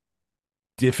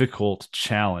difficult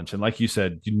challenge. And like you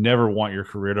said, you never want your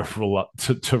career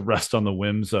to rest on the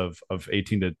whims of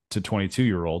 18 to 22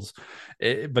 year olds.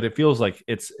 But it feels like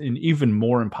it's an even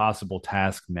more impossible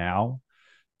task now,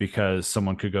 because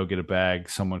someone could go get a bag,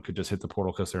 someone could just hit the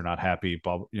portal because they're not happy,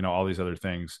 all these other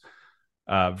things,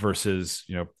 versus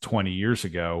 20 years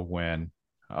ago when,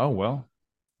 oh well,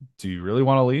 do you really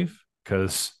want to leave?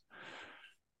 Because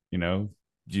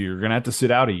you're gonna have to sit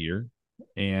out a year,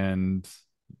 and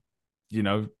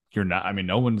you're not, I mean,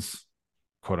 no one's,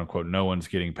 quote unquote, no one's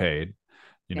getting paid,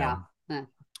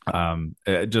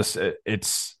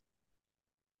 it's,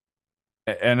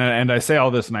 and I say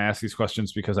all this and I ask these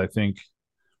questions because I think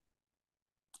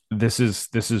this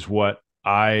is what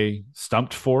I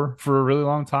stumped for a really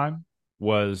long time,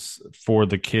 was for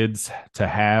the kids to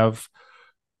have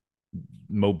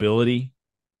mobility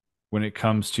when it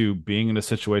comes to being in a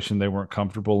situation they weren't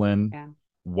comfortable in. Yeah.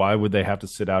 Why would they have to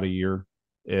sit out a year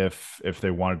if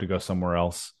they wanted to go somewhere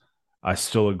else? I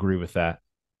still agree with that.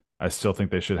 I still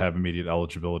think they should have immediate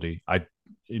eligibility.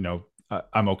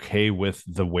 I'm okay with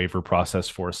the waiver process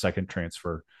for a second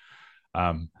transfer.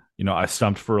 I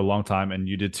stumped for a long time, and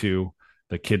you did too.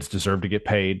 The kids deserve to get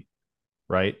paid,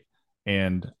 right?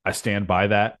 And I stand by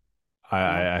that.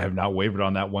 I have not wavered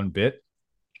on that one bit.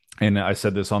 And I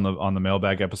said this on the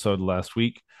mailbag episode last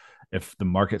week. If the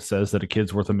market says that a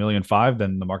kid's worth $1.5 million,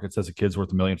 then the market says a kid's worth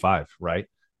 $1.5 million, right?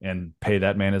 And pay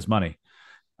that man his money.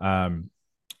 And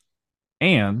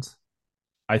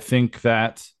I think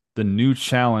that the new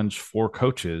challenge for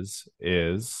coaches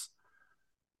is,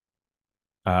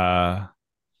 oh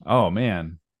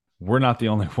man, we're not the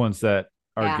only ones that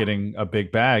are Yeah. getting a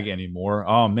big bag anymore.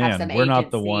 Oh Have man, some we're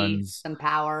not the agency, ones some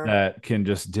power. that can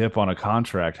just dip on a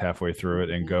contract halfway through it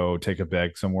and Mhm. go take a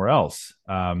bag somewhere else.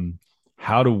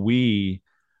 How do we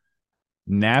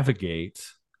navigate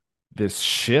this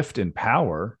shift in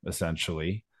power,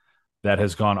 essentially, that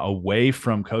has gone away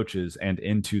from coaches and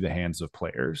into the hands of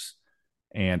players?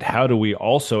 And how do we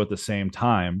also, at the same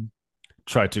time,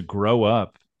 try to grow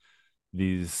up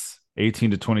these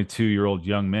 18 to 22-year-old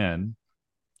young men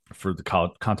for the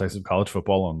context of college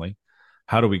football only?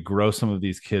 How do we grow some of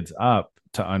these kids up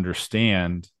to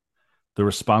understand the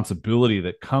responsibility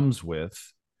that comes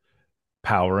with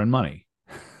power and money,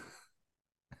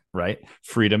 right?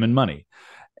 Freedom and money,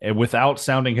 and without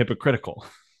sounding hypocritical,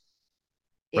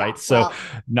 Yeah. right? So Well,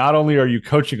 not only are you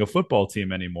coaching a football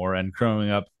team anymore and growing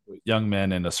up young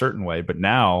men in a certain way, but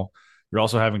now you're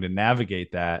also having to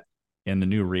navigate that in the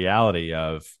new reality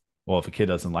of, well, if a kid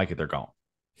doesn't like it, they're gone.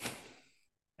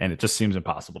 And it just seems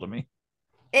impossible to me.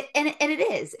 and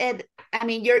it is. And I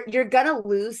mean, you're gonna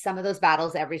lose some of those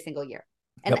battles every single year.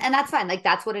 Yep. And that's fine. Like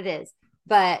that's what it is.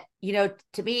 But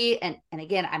to me, and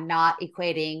again, I'm not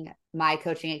equating my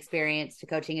coaching experience to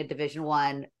coaching a Division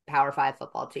 1 Power 5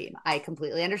 football team. I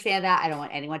completely understand that. I don't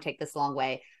want anyone to take this the long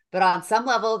way. But on some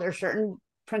level, there's certain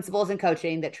principles in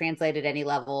coaching that translate at any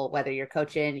level, whether you're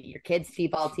coaching your kids'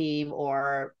 t-ball team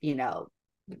or,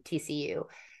 TCU.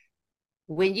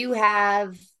 When you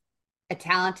have a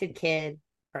talented kid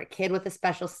or a kid with a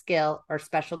special skill or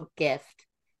special gift,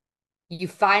 you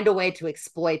find a way to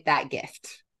exploit that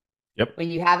gift. Yep. When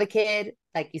you have a kid,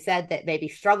 like you said, that maybe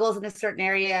struggles in a certain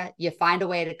area, you find a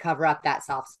way to cover up that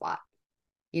soft spot.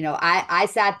 I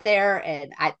sat there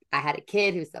and I had a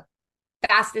kid who's the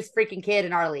fastest freaking kid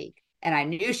in our league. And I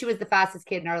knew she was the fastest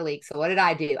kid in our league. So what did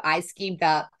I do? I schemed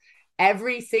up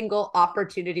every single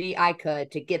opportunity I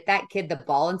could to get that kid the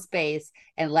ball in space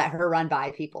and let her run by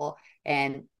people.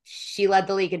 And she led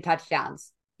the league in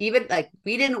touchdowns. Even like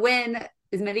we didn't win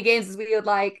as many games as we would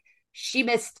like. She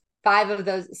missed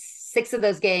 6 of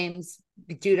those games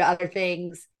due to other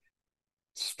things.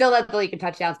 Still led the league in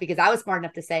touchdowns because I was smart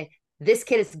enough to say, this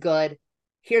kid is good.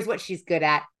 Here's what she's good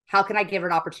at. How can I give her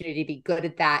an opportunity to be good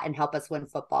at that and help us win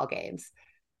football games?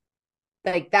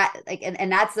 Like that,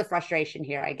 and that's the frustration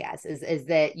here, I guess, is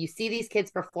that you see these kids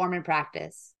perform in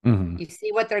practice. Mm-hmm. You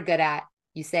see what they're good at.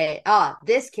 You say,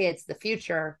 this kid's the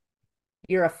future.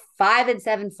 You're a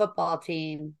 5-7 football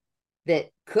team that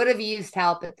could have used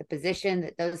help at the position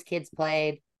that those kids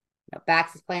played.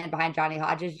 Bax is playing behind Johnny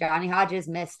Hodges. Johnny Hodges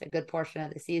missed a good portion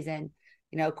of the season.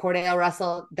 Cordell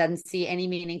Russell doesn't see any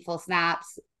meaningful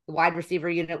snaps. The wide receiver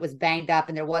unit was banged up,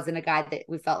 and there wasn't a guy that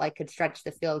we felt like could stretch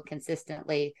the field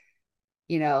consistently.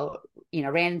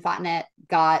 Randon Fontenette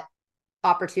got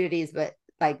opportunities, but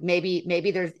like maybe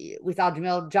we saw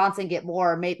Jamil Johnson get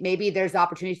more. Maybe there's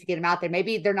opportunities to get him out there.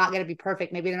 Maybe they're not going to be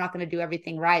perfect. Maybe they're not going to do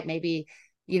everything right. Maybe,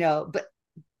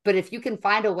 but if you can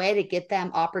find a way to get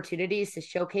them opportunities to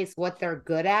showcase what they're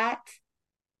good at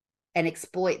and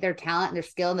exploit their talent and their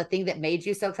skill and the thing that made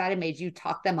you so excited, made you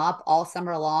talk them up all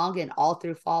summer long and all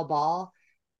through fall ball,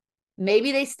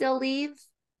 maybe they still leave.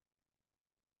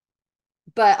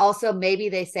 But also maybe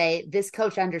they say, this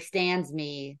coach understands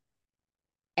me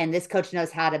and this coach knows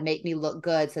how to make me look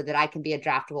good so that I can be a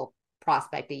draftable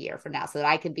prospect a year from now, so that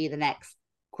I can be the next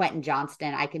Quentin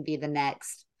Johnston. I can be the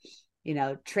next,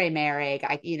 Trey Merrick,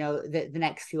 the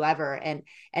next whoever. And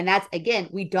that's, again,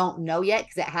 we don't know yet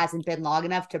because it hasn't been long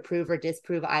enough to prove or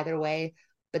disprove either way.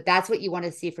 But that's what you want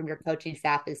to see from your coaching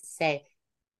staff, is to say,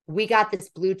 we got this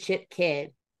blue chip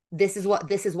kid. This is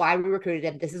why we recruited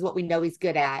him. This is what we know he's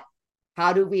good at.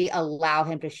 How do we allow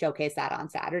him to showcase that on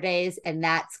Saturdays? And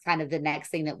that's kind of the next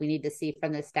thing that we need to see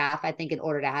from the staff, I think, in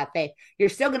order to have faith. You're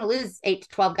still going to lose 8 to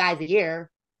 12 guys a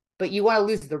year, but you want to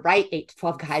lose the right 8 to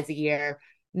 12 guys a year,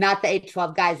 not the 8 to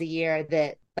 12 guys a year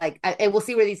that, and we'll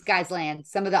see where these guys land.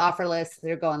 Some of the offer lists,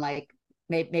 they're going like,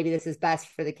 maybe this is best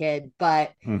for the kid.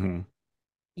 But, Mm-hmm.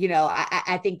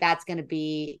 I think that's going to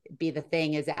be the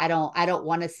thing, is I don't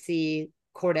want to see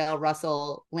Cordell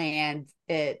Russell land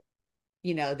at,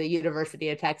 the University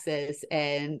of Texas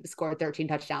and score 13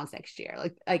 touchdowns next year.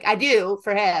 Like I do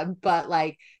for him, but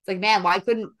like, it's like, man, why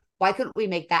couldn't we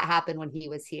make that happen when he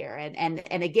was here? And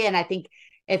again, I think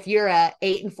if you're a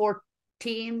 8-4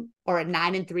 team or a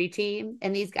 9-3 team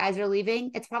and these guys are leaving,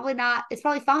 it's probably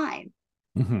fine.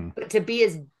 Mm-hmm. But to be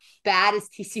as bad as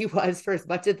TCU was for as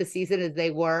much of the season as they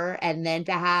were, and then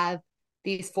to have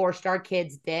these 4-star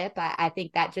kids dip, I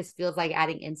think that just feels like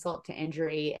adding insult to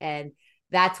injury. And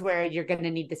that's where you're going to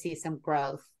need to see some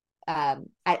growth.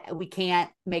 We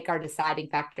can't make our deciding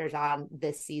factors on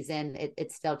this season.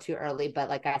 It's still too early. But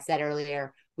like I said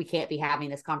earlier, we can't be having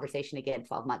this conversation again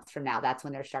 12 months from now. That's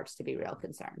when there starts to be real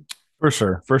concern. For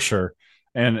sure, for sure.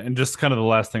 And just kind of the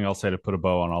last thing I'll say to put a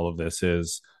bow on all of this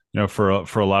is, for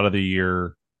a lot of the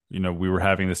year, we were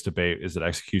having this debate: is it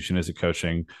execution, is it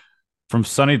coaching? From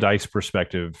Sonny Dykes'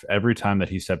 perspective, every time that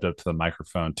he stepped up to the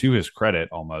microphone, to his credit,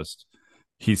 almost,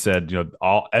 he said,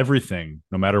 everything,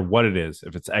 no matter what it is,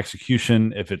 if it's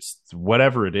execution, if it's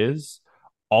whatever it is,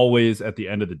 always at the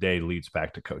end of the day leads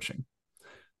back to coaching.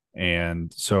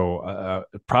 And so,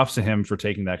 props to him for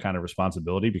taking that kind of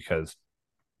responsibility, because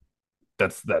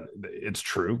that it's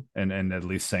true, and at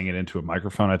least saying it into a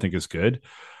microphone, I think, is good.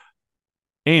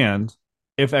 And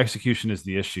if execution is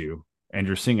the issue and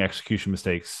you're seeing execution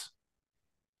mistakes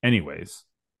anyways,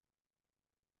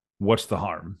 what's the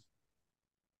harm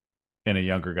in a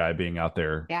younger guy being out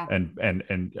there Yeah.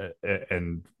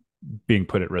 and being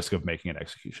put at risk of making an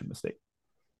execution mistake?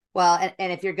 Well,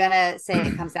 and if you're gonna say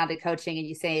it comes down to coaching, and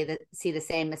you say that see the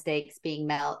same mistakes being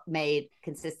made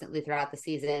consistently throughout the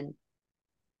season,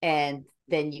 and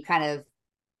then you kind of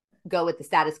go with the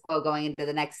status quo going into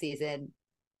the next season,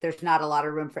 there's not a lot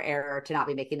of room for error to not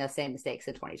be making those same mistakes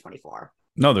in 2024.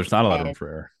 No, there's not a lot of room for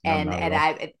error. No,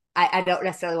 and I don't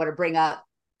necessarily want to bring up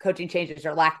coaching changes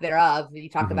or lack thereof. You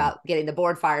talk about getting the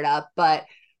board fired up, but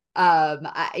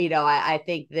I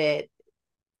think that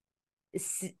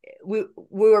we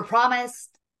were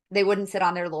promised they wouldn't sit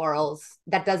on their laurels.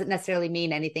 That doesn't necessarily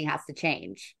mean anything has to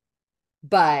change,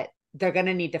 but they're going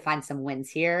to need to find some wins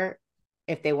here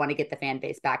if they want to get the fan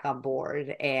base back on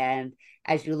board. And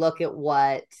as you look at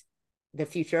what the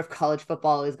future of college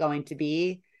football is going to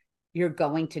be, you're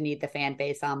going to need the fan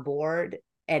base on board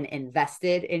and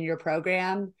invested in your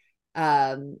program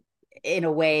in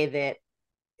a way that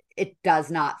it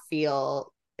does not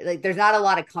feel like there's not a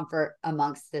lot of comfort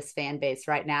amongst this fan base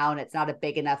right now. And it's not a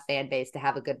big enough fan base to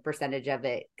have a good percentage of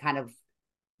it kind of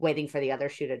waiting for the other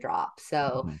shoe to drop.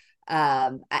 So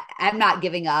I'm not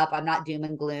giving up. I'm not doom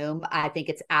and gloom. I think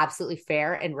it's absolutely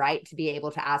fair and right to be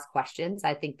able to ask questions.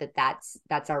 I think that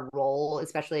that's our role,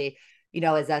 especially,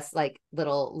 as us like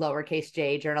little lowercase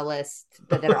j journalists,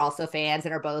 but that are also fans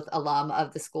and are both alum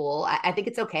of the school. I think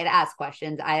it's okay to ask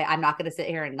questions. I'm not going to sit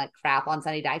here and like crap on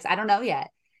Sonny Dykes. I don't know yet.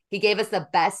 He gave us the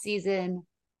best season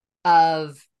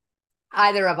of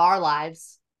either of our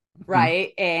lives,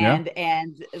 right? And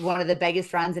one of the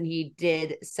biggest runs, and he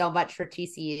did so much for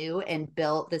TCU and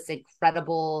built this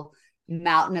incredible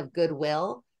mountain of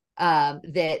goodwill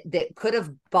that could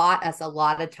have bought us a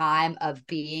lot of time of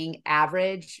being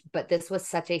average, but this was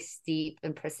such a steep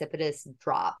and precipitous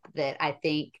drop that I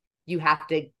think you have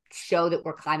to show that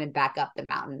we're climbing back up the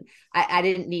mountain. I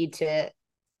didn't need to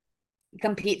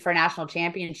compete for a national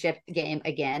championship game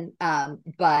again,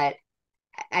 but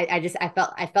I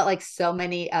felt like so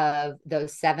many of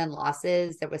those 7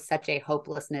 losses, there was such a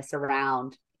hopelessness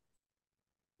around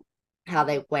how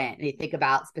they went. And you think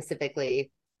about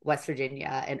specifically West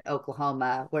Virginia and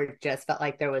Oklahoma, where it just felt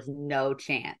like there was no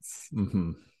chance.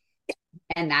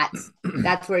 And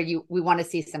that's where we want to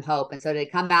see some hope. And so to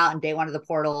come out in day one of the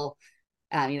portal,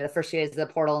 the first 2 days of the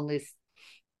portal, and lose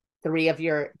 3 of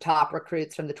your top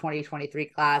recruits from the 2023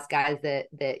 class, guys that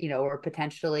were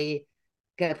potentially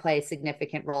going to play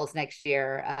significant roles next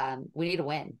year. We need to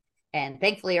win. And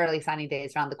thankfully early signing day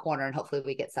is around the corner, and hopefully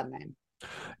we get some in.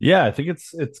 Yeah, I think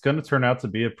it's going to turn out to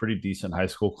be a pretty decent high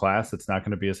school class. It's not going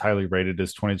to be as highly rated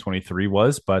as 2023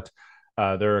 was, but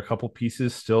there are a couple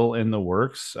pieces still in the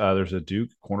works. There's a Duke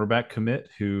cornerback commit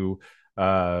who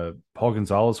Paul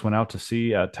Gonzalez went out to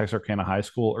see at Texarkana High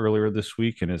School earlier this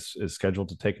week and is scheduled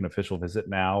to take an official visit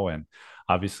now. And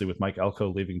obviously with Mike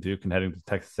Elko leaving Duke and heading to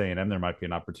Texas A&M, there might be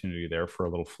an opportunity there for a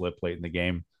little flip late in the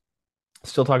game.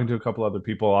 Still talking to a couple other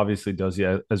people. Obviously,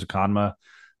 Dozie Ezukanma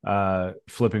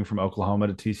flipping from Oklahoma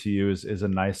to TCU is a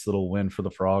nice little win for the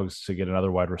Frogs to get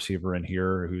another wide receiver in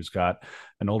here who's got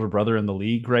an older brother in the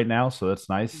league right now. So that's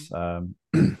nice.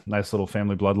 Nice little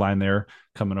family bloodline there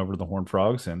coming over to the Horned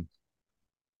Frogs. And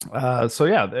they're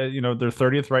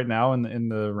 30th right now in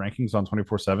the rankings on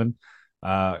 24/7.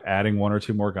 Adding 1 or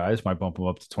 2 more guys might bump them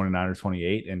up to 29 or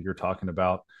 28. And you're talking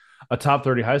about a top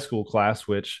 30 high school class,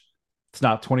 which it's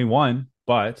not 21,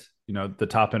 but the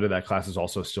top end of that class is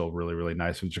also still really, really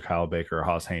nice with Jakyle Baker,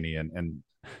 Haas Haney, and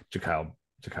Jakyle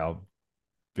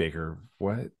Baker.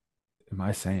 What am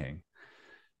I saying?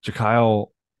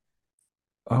 Jakyle.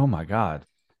 Oh my God.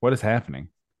 What is happening?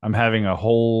 I'm having a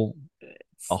whole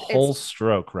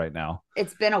stroke right now.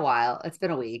 It's been a while. It's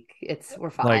been a week. We're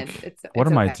fine. What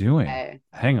am I doing?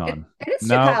 Hang on. It is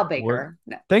Jakyle Baker.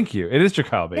 No. Thank you. It is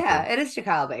Jakyle Baker. Yeah, it is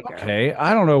Jakyle Baker. Okay.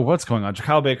 I don't know what's going on.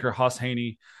 Jakyle Baker, Haas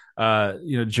Haney,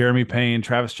 Jeremy Payne,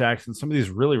 Travis Jackson, some of these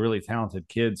really, really talented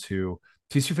kids who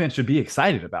TCU fans should be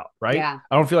excited about, right? Yeah.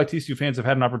 I don't feel like TCU fans have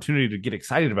had an opportunity to get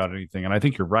excited about anything. And I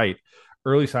think you're right.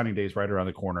 Early signing day is right around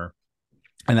the corner.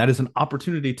 And that is an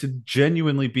opportunity to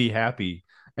genuinely be happy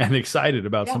and excited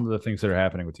about Yeah. some of the things that are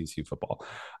happening with TCU football.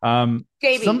 Some,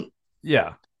 JB,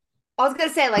 yeah. I was gonna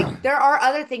say, like, there are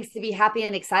other things to be happy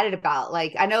and excited about.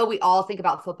 Like, I know we all think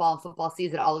about football and football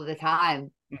season all of the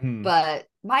time, Mhm. but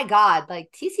my God,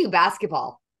 like TCU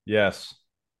basketball. Yes.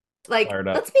 Like, Fired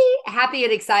up. let's be happy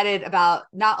and excited about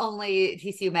not only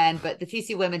TCU men, but the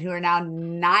TCU women who are now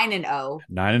 9-0.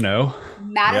 9-0.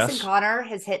 Madison Yes. Connor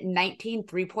has hit 19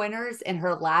 3-pointers in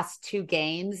her last 2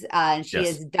 games. And she Yes.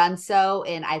 has done so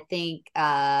in, I think,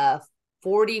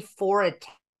 44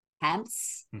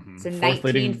 attempts. So Fourth 19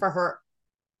 leading, for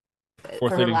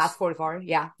fourth her leading, last 44.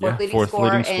 Yeah. Fourth yeah, leading fourth scorer.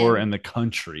 leading scorer And in the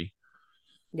country.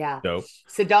 yeah. Dope.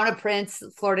 Sedona Prince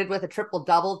flirted with a triple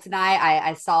double tonight.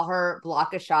 I saw her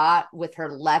block a shot with her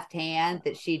left hand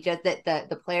that she just that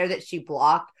the player that she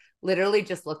blocked literally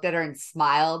just looked at her and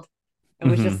smiled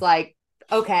and was just like,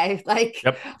 okay, like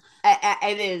Yep.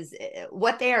 it is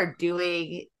what they are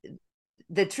doing.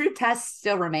 The true tests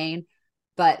still remain,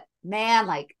 but man,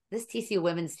 like this TCU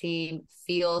women's team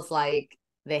feels like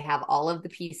they have all of the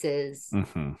pieces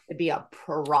to be a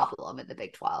problem in the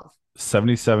Big 12.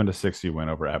 77-60 win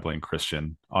over Abilene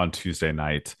Christian on Tuesday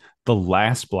night. The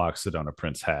last block Sedona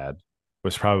Prince had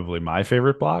was probably my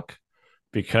favorite block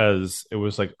because it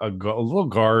was like a little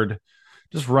guard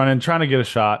just running, trying to get a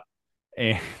shot,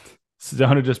 and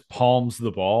Sedona just palms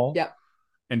the ball Yep.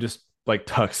 and just like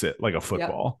tucks it like a Yep.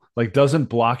 football, like doesn't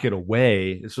block it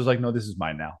away. It's just like, no, this is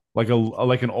mine now. Like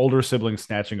like an older sibling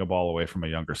snatching a ball away from a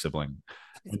younger sibling,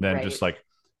 It's and then just great. like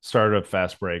started a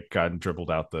fast break, got dribbled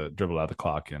out the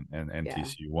clock, and Yeah.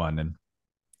 TCU won. And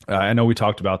I know we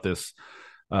talked about this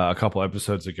a couple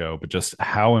episodes ago, but just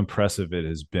how impressive it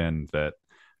has been that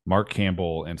Mark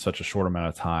Campbell in such a short amount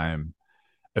of time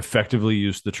effectively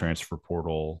used the transfer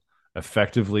portal,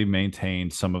 effectively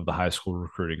maintained some of the high school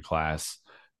recruiting class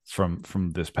from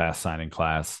this past signing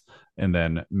class, and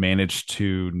then managed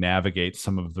to navigate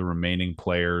some of the remaining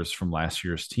players from last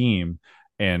year's team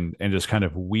and just kind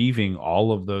of weaving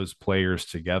all of those players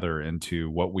together into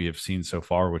what we have seen so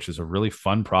far, which is a really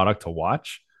fun product to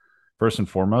watch. First and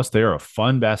foremost, they are a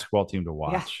fun basketball team to Yeah.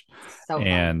 watch. So fun.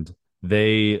 And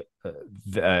they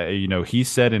he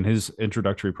said in his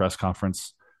introductory press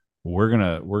conference, we're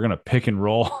gonna pick and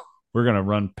roll. We're gonna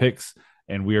run picks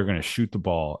and we are gonna shoot the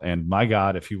ball. And my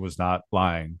God, if he was not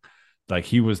lying, like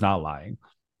he was not lying.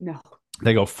 No.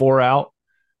 They go 4 out.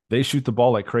 They shoot the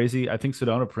ball like crazy. I think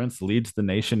Sedona Prince leads the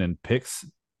nation in picks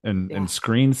and Yeah.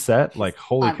 screen set. She's Like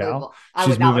holy cow, unbelievable. I she's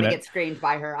would not want moving to it. get screened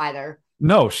by her either.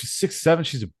 No, she's 6'7".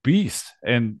 She's a beast,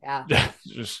 and Yeah.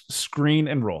 just screen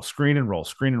and roll, screen and roll,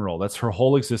 screen and roll. That's her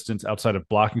whole existence outside of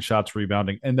blocking shots,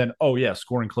 rebounding, and then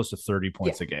scoring close to 30 Yeah.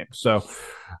 points a game. So,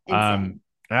 um, Insane.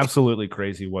 absolutely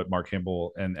crazy what Mark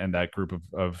Campbell and that group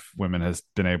of women has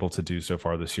been able to do so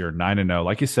far this year. 9-0,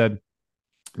 like you said,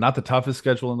 not the toughest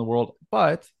schedule in the world,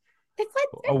 but They played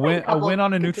a a win couple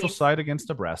on a good neutral teams. site against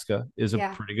Nebraska is a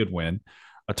Yeah. pretty good win.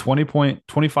 A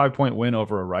 25 point win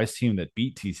over a Rice team that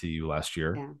beat TCU last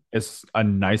year Yeah. is a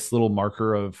nice little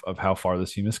marker of how far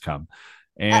this team has come.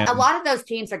 A And lot of those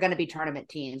teams are going to be tournament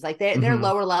teams. Like they're mhm,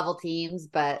 lower level teams,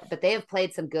 but they have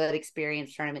played some good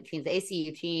experienced tournament teams. The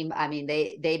ACU team, I mean,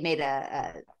 they made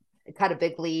a cut a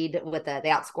big lead with they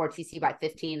outscored TCU by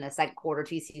 15 in the second quarter.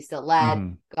 TCU still led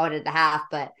mhm, going into the half,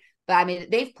 but I mean,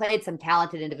 they've played some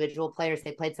talented individual players.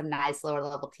 They played some nice lower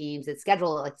level teams. Its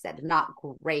schedule, like I said, not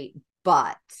great,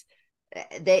 but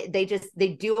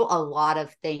they do a lot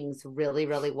of things really,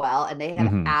 really well, and they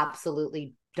have mhm.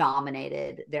 absolutely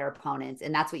dominated their opponents.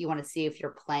 And that's what you want to see if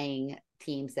you're playing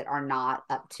teams that are not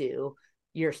up to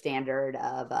your standard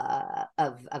of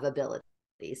ability.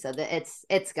 So that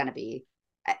it's going to be,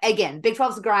 again, Big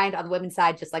 12's a grind on the women's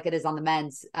side, just like it is on the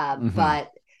men's. Mhm.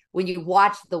 But when you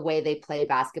watch the way they play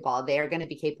basketball, they are going to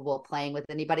be capable of playing with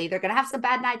anybody. They're going to have some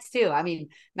bad nights too. I mean,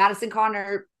 Madison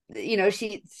Connor,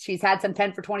 she's had some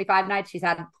 10 for 25 nights. She's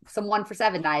had some 1 for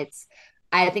 7 nights.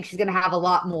 I think she's going to have a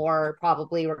lot more.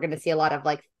 Probably we're going to see a lot of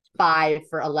like 5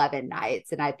 for 11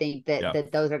 nights. And I think Yeah.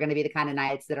 that those are going to be the kind of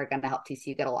nights that are going to help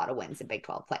TCU get a lot of wins in Big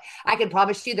 12 play. I can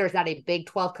promise you there's not a Big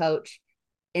 12 coach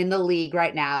in the league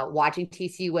right now watching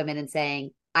TCU women and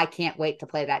saying, I can't wait to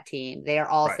play that team. They are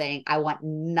all Right. saying, I want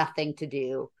nothing to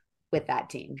do with that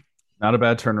team. Not a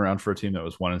bad turnaround for a team that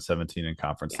was 1-17 in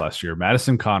conference Yeah. last year.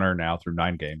 Madison Connor now through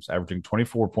 9 games, averaging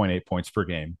 24.8 points per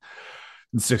game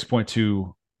and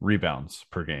 6.2 rebounds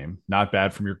per game. Not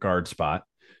bad from your guard spot.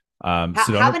 How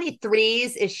Sedona, many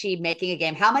threes is she making a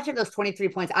game? How much of those 23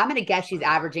 points? I'm going to guess she's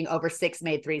averaging over 6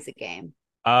 made threes a game.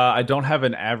 I don't have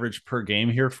an average per game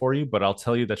here for you, but I'll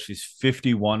tell you that she's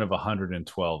 51 of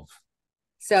 112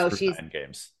 So through she's 9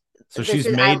 games. So this she's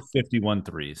is I made 51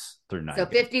 threes through so 9 games.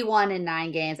 51 in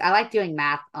 9 games. I like doing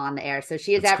math on the air. So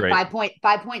she is That's at great.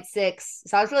 5.6.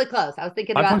 So I was really close. I was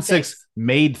thinking about 5.6 six.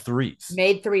 made threes.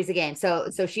 Made threes a game. So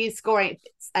she's scoring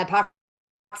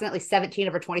approximately 17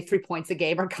 of her 23 points a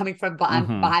game are coming from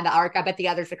Mm-hmm. behind the arc. I bet the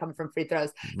others are coming from free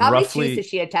throws. How many twos has Roughly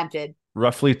she attempted?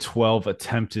 roughly 12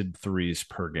 attempted threes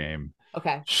per game.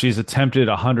 Okay. She's attempted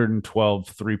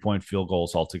 112 3-point field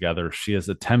goals altogether. She has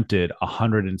attempted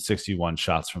 161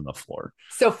 shots from the floor.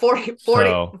 So 40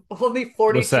 So only what's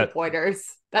 42 that?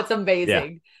 pointers. That's Yeah.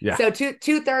 amazing. Yeah. So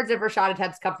two-thirds of her shot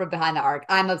attempts come from behind the arc.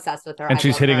 I'm obsessed with her. And I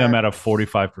she's love hitting them her. at a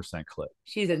 45% clip.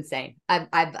 She's insane.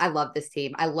 I love this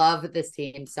team. I love this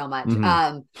team so much.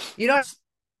 Mm-hmm. You know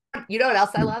what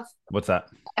else I love? What's that?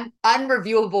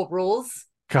 Unreviewable rules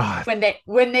God. when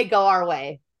they go our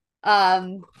way.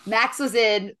 Max was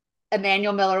in,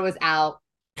 Emmanuel Miller was out,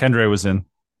 Kendra was in.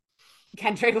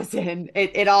 Kendrick was in.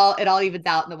 It all evens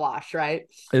out in the wash, right?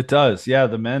 It does. Yeah.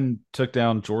 The men took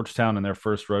down Georgetown in their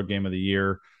first road game of the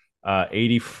year,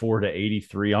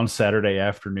 84-83 on Saturday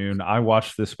afternoon. I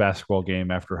watched this basketball game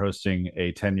after hosting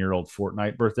a 10-year-old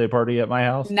Fortnite birthday party at my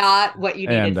house. Not what you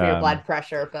needed And for your blood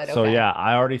pressure, but so, okay. yeah,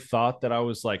 I already thought that I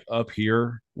was like up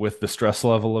here with the stress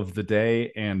level of the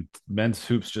day. And men's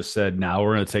hoops just said, now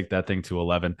we're going to take that thing to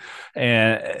 11.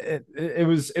 And it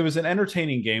was an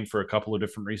entertaining game for a couple of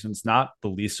different reasons, not the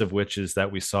least of which is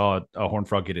that we saw a Horn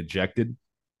Frog get ejected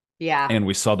Yeah. and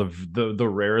we saw the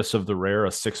rarest of the rare, a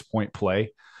 6-point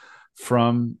play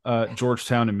from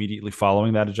Georgetown immediately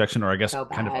following that ejection, or I guess So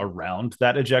kind of bad. around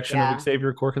that ejection of Yeah.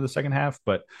 Xavier Cork in the second half.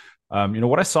 But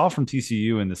what I saw from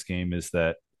TCU in this game is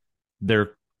that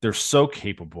they're so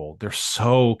capable. They're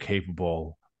so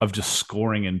capable of just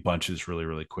scoring in bunches really,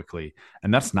 really quickly,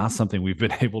 and that's not something we've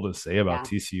been able to say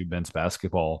about Yeah. TCU men's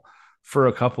basketball for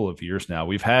a couple of years now.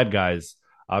 We've had guys,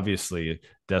 obviously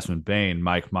Desmond Bain,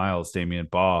 Mike Miles, Damian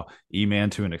Baugh, E-Man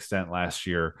to an extent last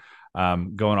year,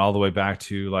 going all the way back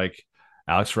to like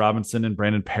Alex Robinson and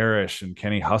Brandon Parrish and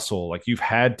Kenny Hustle. Like you've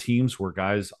had teams where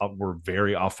guys were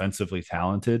very offensively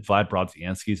talented. Vlad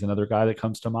Brodzianski is another guy that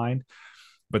comes to mind.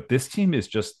 But this team is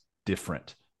just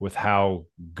different with how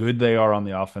good they are on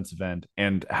the offensive end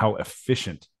and how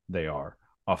efficient they are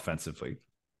offensively.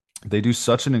 They do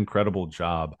such an incredible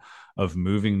job of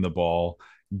moving the ball,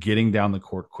 getting down the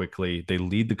court quickly. They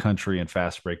lead the country in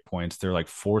fast break points. They're like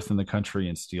fourth in the country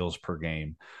in steals per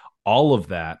game. All of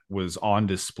that was on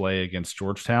display against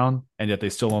Georgetown, and yet they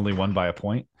still only won by a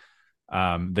point.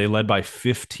 They led by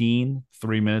 15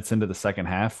 3 minutes into the second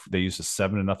half. They used a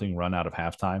 7-0 run out of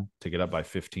halftime to get up by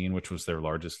 15, which was their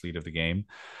largest lead of the game.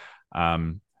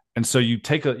 And so you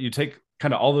take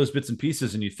kind of all those bits and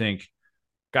pieces and you think,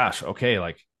 gosh, okay,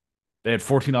 like they had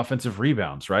 14 offensive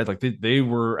rebounds, right? Like they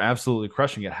were absolutely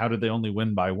crushing it. How did they only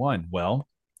win by one? Well,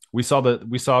 we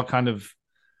saw kind of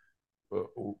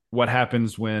what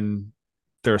happens when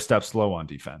they're a step slow on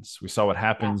defense. We saw what Yeah.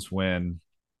 happens when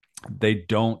they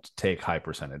don't take high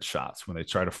percentage shots, when they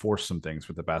try to force some things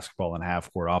with the basketball and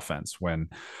half court offense, when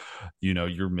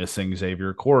you're missing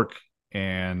Xavier Cork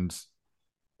and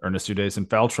Ernest Uday's in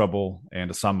foul trouble and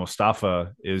Assam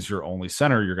Mustafa is your only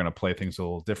center, you're going to play things a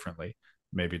little differently,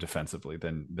 maybe defensively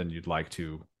than you'd like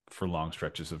to for long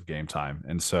stretches of game time.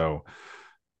 And so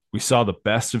we saw the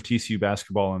best of TCU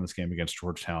basketball in this game against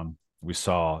Georgetown. We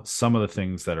saw some of the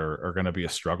things that are going to be a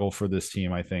struggle for this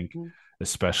team, I think, Mhm.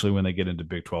 especially when they get into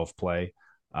Big 12 play.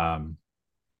 Um,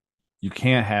 you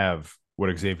can't have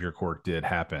what Xavier Cork did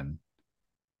happen.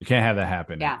 You can't have that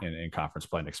happen Yeah. in conference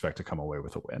play and expect to come away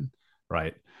with a win,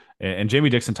 right? And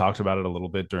Jamie Dixon talked about it a little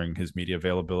bit during his media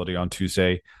availability on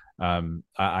Tuesday.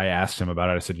 I asked him about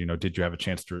it. I said, did you have a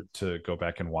chance to go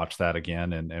back and watch that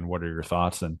again? And what are your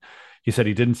thoughts? And he said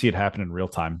he didn't see it happen in real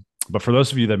time. But for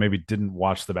those of you that maybe didn't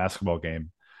watch the basketball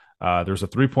game, there's a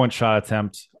 3-point shot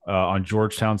attempt on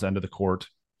Georgetown's end of the court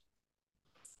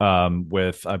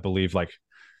with, I believe, like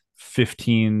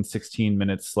 15, 16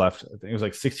 minutes left. I think it was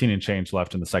like 16 and change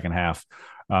left in the second half.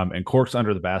 And Cork's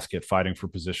under the basket fighting for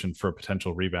position for a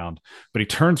potential rebound. But he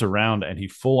turns around and he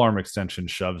full arm extension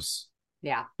shoves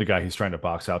Yeah. the guy he's trying to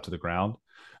box out to the ground.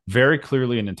 Very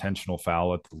clearly an intentional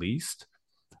foul at the least.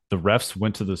 The refs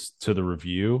went to the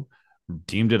review,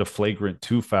 deemed it a flagrant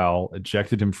 2 foul,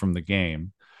 ejected him from the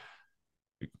game.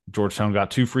 Georgetown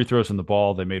got 2 free throws in the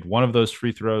ball. They made one of those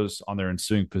free throws on their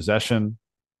ensuing possession.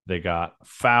 They got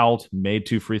fouled, made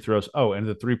 2 free throws. Oh, and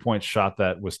the 3-point shot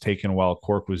that was taken while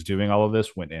Cork was doing all of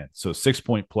this went in. So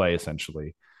 6-point play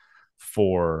essentially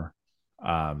for,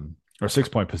 or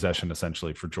 6-point possession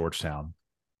essentially for Georgetown.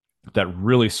 that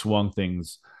really swung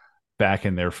things back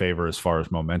in their favor as far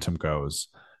as momentum goes.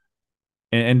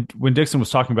 And when Dixon was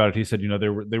talking about it, he said,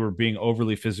 they were being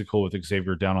overly physical with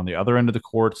Xavier down on the other end of the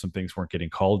court. Some things weren't getting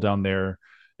called down there.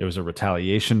 It was a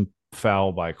retaliation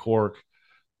foul by Cork,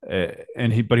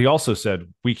 but he also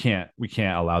said we can't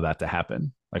allow that to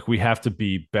happen. Like, we have to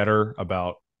be better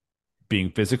about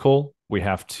being physical. We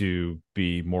have to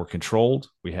be more controlled.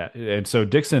 And so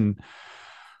Dixon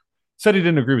said he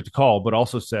didn't agree with the call, but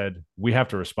also said we have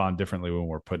to respond differently when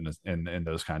we're put in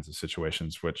those kinds of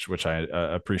situations, which I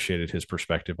appreciated his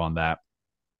perspective on that.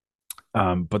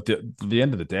 But the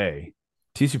end of the day,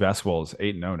 TCU basketball is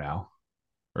 8-0 now,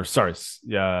 or sorry,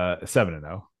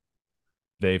 7-0.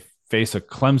 They face a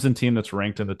Clemson team that's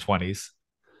ranked in the 20s,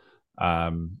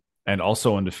 and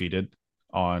also undefeated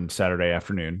on Saturday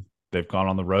afternoon. They've gone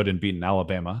on the road and beaten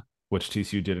Alabama, which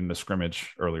TCU did in a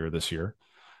scrimmage earlier this year.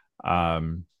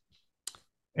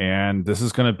 And this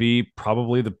is going to be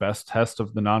probably the best test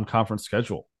of the non-conference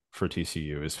schedule for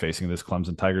TCU, is facing this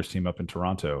Clemson Tigers team up in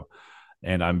Toronto.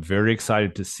 And I'm very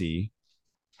excited to see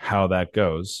how that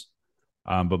goes.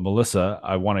 But Melissa,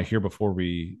 I want to hear, before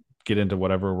we get into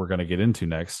whatever we're going to get into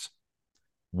next,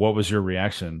 what was your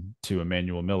reaction to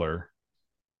Emmanuel Miller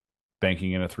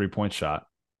banking in a 3-point shot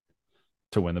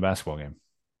to win the basketball game?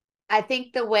 I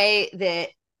think the way that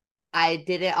I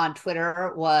did it on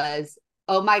Twitter was,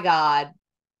 oh my God,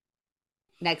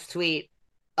 next tweet,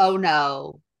 oh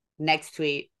no, next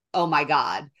tweet, oh my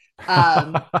God.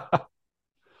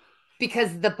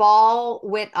 Because the ball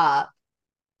went up.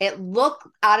 It looked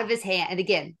out of his hand. And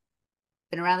again,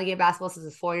 been around the game of basketball since I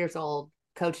was 4 years old,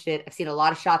 coached it. I've seen a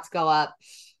lot of shots go up.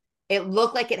 It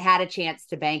looked like it had a chance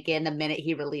to bank in the minute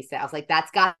he released it. I was like,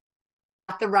 that's got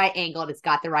the right angle. It's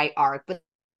got the right arc. But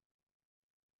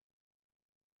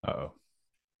Uh-oh.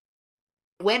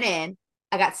 went in.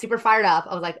 I got super fired up.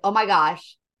 I was like, oh my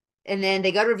gosh. And then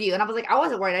they go to review. And I was like, I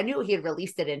wasn't worried. I knew he had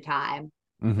released it in time.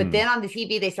 Mm-hmm. But then on the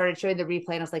TV, they started showing the replay.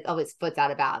 And I was like, oh, his foot's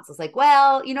out of bounds. I was like,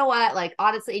 well, you know what? Like,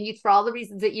 honestly, and for all the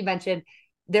reasons that you mentioned,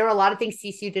 there were a lot of things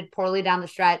TCU did poorly down the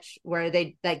stretch where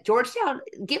they, like,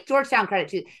 give Georgetown credit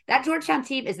too. That Georgetown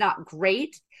team is not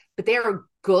great, but they are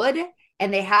good.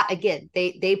 And they have, again,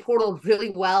 they portaled really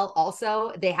well.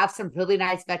 Also, they have some really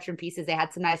nice veteran pieces. They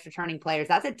had some nice returning players.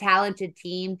 That's a talented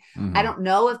team. Mm-hmm. I don't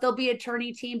know if they'll be a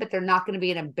tourney team, but they're not going to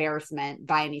be an embarrassment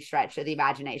by any stretch of the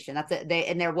imagination.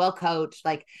 And they're well coached.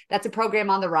 Like, that's a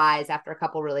program on the rise after a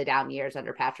couple really down years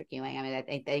under Patrick Ewing. I mean, I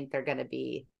think they're going to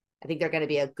be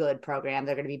a good program.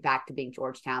 They're going to be back to being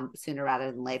Georgetown sooner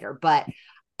rather than later. But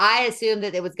I assumed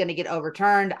that it was going to get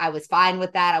overturned. I was fine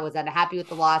with that. I was unhappy with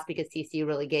the loss because TCU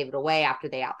really gave it away after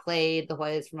they outplayed the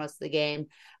Hoyas for most of the game.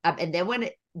 And then when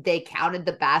they counted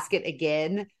the basket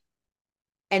again,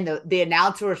 and the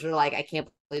announcers were like, I can't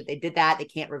believe they did that. They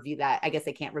can't review that. I guess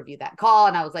they can't review that call.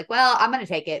 And I was like, well, I'm going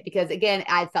to take it because, again,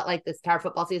 I felt like this entire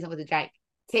football season was a giant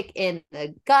kick in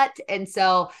the gut. And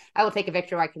so I will take a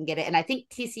victory where I can get it. And I think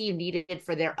TCU needed it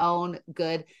for their own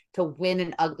good to win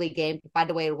an ugly game, to find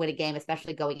a way to win a game,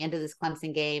 especially going into this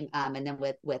Clemson game. And then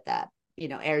with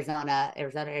Arizona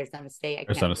State.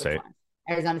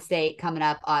 Arizona State coming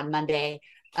up on Monday.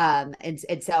 And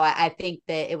so I think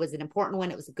that it was an important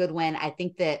win. It was a good win. I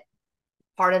think that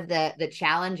part of the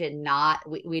challenge, and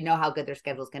we know how good their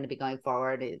schedule is going to be going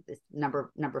forward. It's number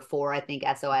 4, I think,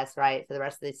 SOS, right, for the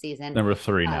rest of the season. Number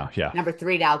 3 now. Yeah. Number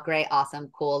 3 now. Great.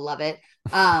 Awesome. Cool. Love it.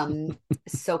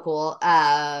 So cool.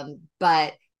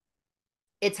 But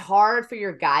it's hard for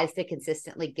your guys to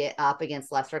consistently get up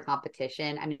against lesser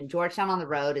competition. I mean, Georgetown on the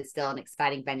road is still an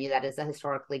exciting venue. That is a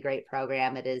historically great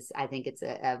program. I think it's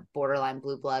a borderline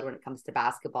blue blood when it comes to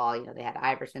basketball. You know, they had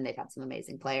Iverson, they've had some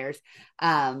amazing players.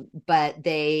 But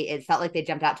it felt like they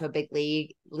jumped out to a big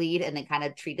lead and then kind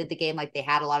of treated the game like they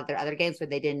had a lot of their other games where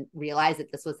they didn't realize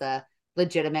that this was a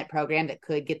legitimate program that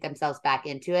could get themselves back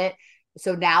into it.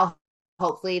 So now,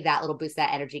 hopefully that little boost,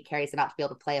 that energy carries them out to be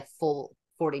able to play a full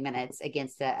 40 minutes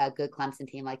against a good Clemson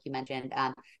team, like you mentioned.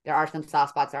 There are some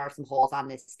soft spots. There are some holes on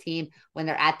this team. When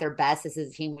they're at their best, this is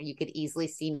a team where you could easily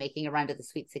see making a run to the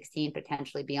Sweet 16,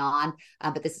 potentially beyond.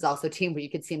 But this is also a team where you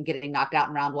could see them getting knocked out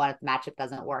in round 1 if the matchup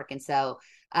doesn't work. And so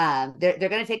they're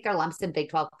going to take their lumps in Big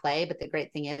 12 play. But the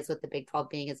great thing is, with the Big 12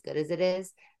 being as good as it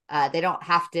is, they don't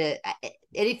have to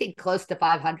anything close to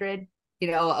 500.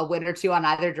 A win or two on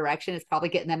either direction is probably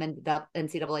getting them in the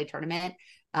NCAA tournament.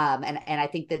 And I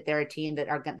think that they're a team that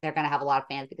they're going to have a lot of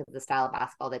fans because of the style of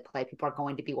basketball they play. People are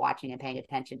going to be watching and paying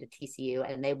attention to TCU,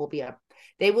 and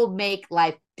they will make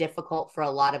life difficult for a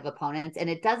lot of opponents. And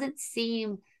it doesn't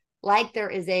seem like there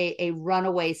is a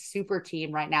runaway super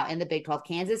team right now in the Big 12.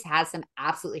 Kansas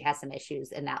absolutely has some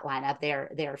issues in that lineup.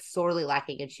 They're sorely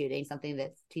lacking in shooting, something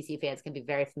that TCU fans can be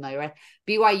very familiar with.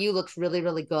 BYU looks really,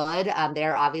 really good.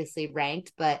 They're obviously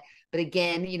ranked, but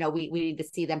again, we need to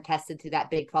see them tested through that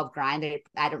Big 12 grind.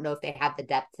 I don't know if they have the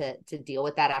depth to deal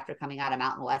with that after coming out of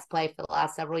Mountain West play for the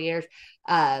last several years.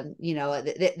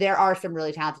 There are some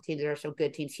really talented teams. There are some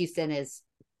good teams. Houston is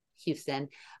Houston.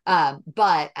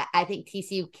 But I think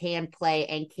TCU can play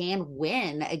and can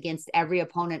win against every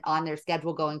opponent on their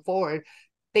schedule going forward.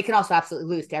 They can also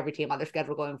absolutely lose to every team on their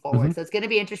schedule going forward. Mm-hmm. So it's going to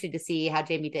be interesting to see how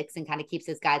Jamie Dixon kind of keeps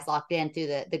his guys locked in through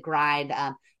the grind.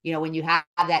 When you have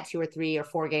that 2 or 3 or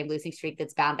 4 game losing streak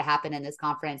that's bound to happen in this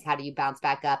conference, how do you bounce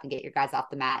back up and get your guys off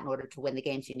the mat in order to win the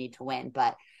games you need to win?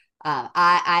 But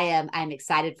I'm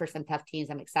excited for some tough teams.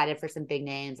 I'm excited for some big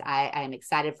names. I am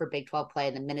excited for Big 12 play.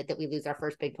 And the minute that we lose our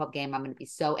first Big 12 game, I'm going to be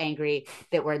so angry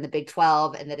that we're in the Big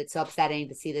 12 and that it's so upsetting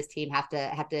to see this team have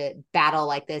to battle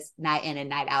like this night in and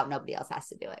night out. Nobody else has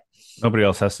to do it. Nobody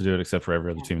else has to do it except for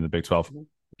every other team in the Big 12.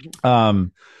 Mm-hmm.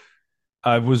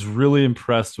 I was really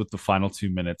impressed with the final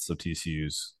 2 minutes of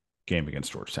TCU's game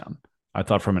against Georgetown. I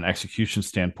thought from an execution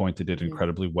standpoint, they did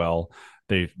incredibly well.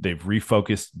 They've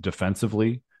refocused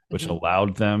defensively, which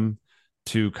allowed them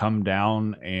to come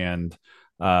down, and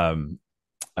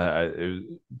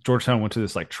Georgetown went to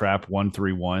this like trap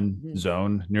 1-3-1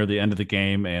 zone near the end of the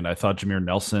game, and I thought Jameer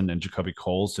Nelson and Jacoby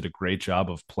Coles did a great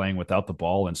job of playing without the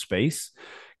ball in space,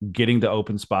 getting the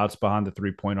open spots behind the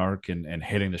 3-point arc and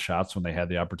hitting the shots when they had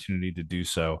the opportunity to do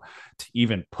so, to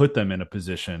even put them in a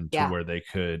position to where they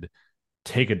could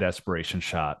take a desperation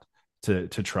shot to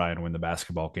try and win the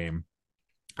basketball game.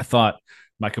 I thought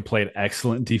Micah played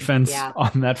excellent defense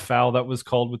on that foul that was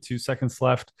called with 2 seconds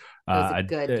left. It was a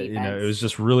good defense. It was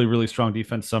just really, really strong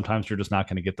defense. Sometimes you're just not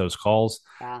going to get those calls.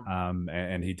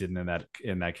 And he didn't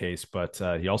in that case, but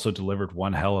he also delivered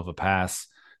one hell of a pass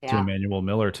to Emmanuel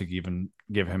Miller to even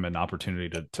give him an opportunity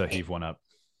to heave one up.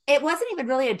 It wasn't even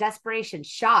really a desperation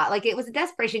shot. Like, it was a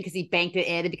desperation because he banked it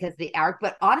in and because of the arc.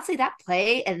 But honestly, that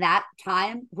play and that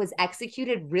time was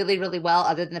executed really, really well,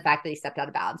 other than the fact that he stepped out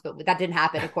of bounds. But that didn't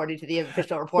happen according to the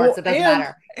official reports. So it doesn't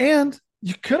matter. And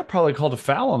you could have probably called a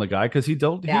foul on the guy because he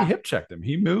hip checked him.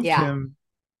 He moved him.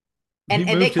 And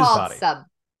they called some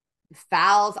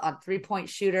fouls on 3-point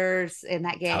shooters in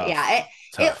that game.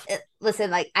 Tough.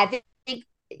 Listen, like, I think,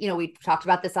 we talked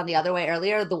about this on the other way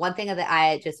earlier. The one thing that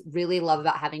I just really love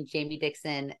about having Jamie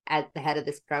Dixon at the head of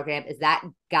this program is that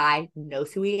guy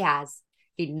knows who he has.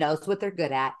 He knows what they're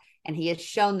good at. And he has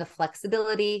shown the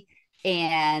flexibility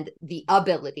and the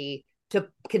ability to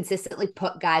consistently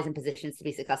put guys in positions to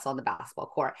be successful on the basketball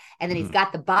court. And then he's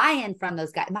got the buy-in from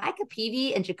those guys. Micah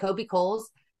Peavy and Jacoby Coles,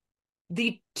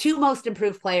 the 2 most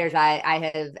improved players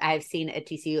I have seen at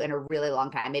TCU in a really long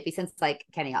time, maybe since like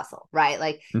Kenny Hustle, right?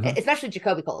 Like, especially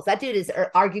Jacoby Coles. That dude is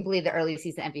arguably the early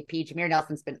season MVP. Jameer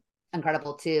Nelson's been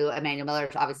incredible too. Emmanuel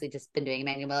Miller's obviously just been doing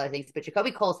Emmanuel Miller things, but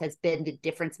Jacoby Coles has been the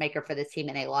difference maker for this team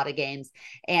in a lot of games.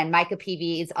 And Micah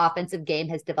Peavy's offensive game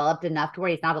has developed enough to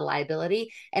where he's not a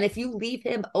liability. And if you leave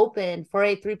him open for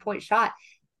a 3-point shot,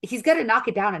 he's going to knock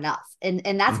it down enough. And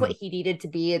that's what he needed to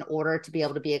be in order to be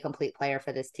able to be a complete player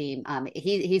for this team.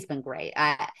 He's been great.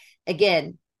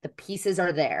 Again, the pieces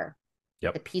are there.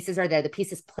 Yep. The pieces are there. The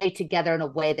pieces play together in a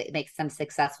way that makes them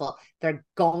successful. They're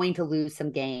going to lose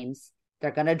some games. They're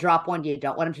going to drop one you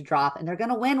don't want them to drop, and they're going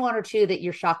to win 1 or 2 that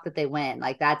you're shocked that they win.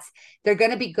 Like, they're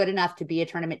going to be good enough to be a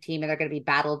tournament team, and they're going to be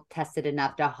battle tested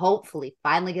enough to hopefully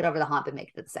finally get over the hump and make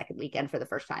it to the second weekend for the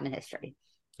first time in history.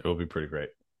 It will be pretty great.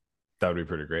 That would be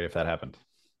pretty great if that happened.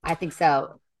 I think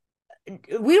so.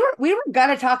 We were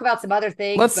gonna talk about some other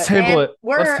things. Let's table it.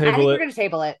 We're going to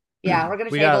table it. Yeah, we're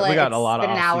going to table it. We got a lot of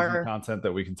off-season content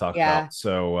that we can talk about.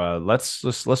 So let's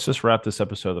just wrap this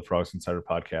episode of the Frogs Insider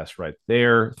Podcast right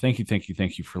there. Thank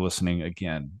you for listening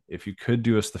again. If you could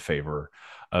do us the favor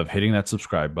of hitting that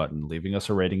subscribe button, leaving us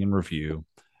a rating and review,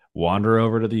 wander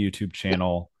over to the YouTube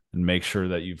channel and make sure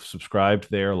that you've subscribed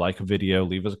there, like a video,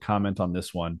 leave us a comment on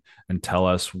this one, and tell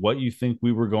us what you think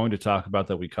we were going to talk about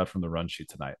that we cut from the run sheet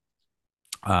tonight.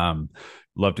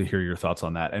 Love to hear your thoughts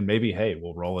on that. And maybe, hey,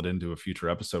 we'll roll it into a future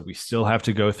episode. We still have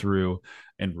to go through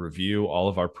and review all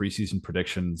of our preseason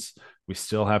predictions. We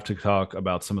still have to talk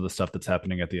about some of the stuff that's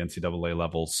happening at the NCAA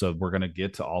level. So we're going to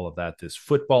get to all of that this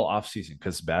football offseason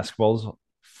because basketball is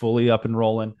fully up and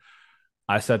rolling.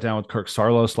 I sat down with Kirk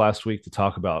Sarlos last week to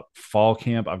talk about fall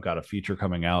camp. I've got a feature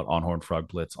coming out on Horned Frog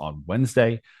Blitz on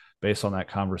Wednesday. Based on that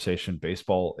conversation,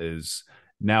 baseball is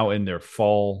now in their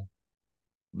fall,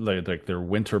 like their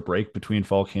winter break between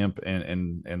fall camp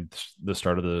and the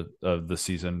start of the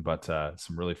season. But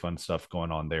some really fun stuff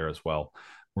going on there as well.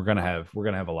 we're gonna have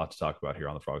a lot to talk about here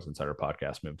on the Frogs Insider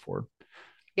podcast moving forward.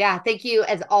 Yeah, thank you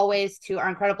as always to our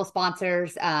incredible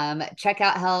sponsors. Check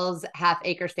out Hell's Half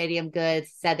Acre Stadium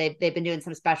Goods. Said they've been doing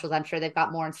some specials. I'm sure they've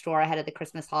got more in store ahead of the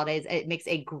Christmas holidays. It makes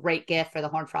a great gift for the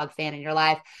Horned Frog fan in your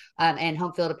life. And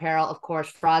Home Field Apparel, of course,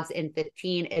 Frogs in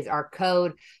 15 is our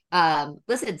code.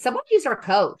 Listen, someone use our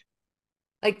code.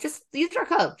 Like, just use our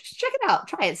code. Just check it out.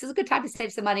 Try it. This is a good time to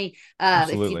save some money.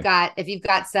 Absolutely. If you've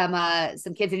got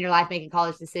some kids in your life making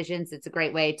college decisions, it's a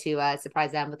great way to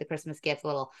surprise them with a Christmas gift. A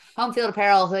little home field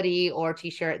apparel, hoodie, or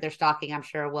t-shirt. Their stocking, I'm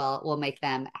sure, will make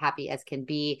them happy as can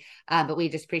be. But we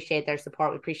just appreciate their support.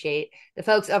 We appreciate the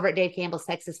folks over at Dave Campbell's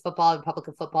Texas Football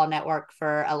Republican Football Network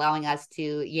for allowing us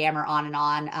to yammer on and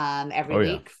on every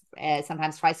week,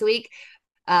 sometimes twice a week.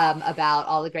 About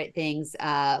all the great things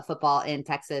football in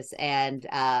Texas, and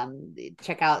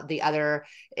check out the other.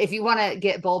 If you want to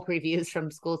get bowl previews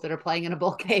from schools that are playing in a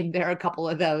bowl game, there are a couple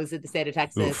of those in the state of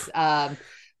Texas.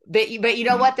 But you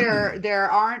know what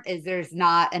there's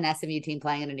not an SMU team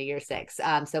playing in a New Year's Six.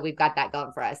 So we've got that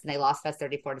going for us, and they lost us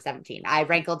 34-17. I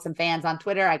rankled some fans on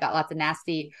Twitter. I got lots of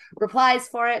nasty replies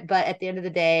for it, but at the end of the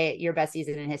day, your best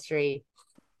season in history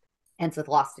ends with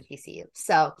loss to TCU.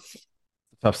 So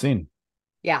tough scene.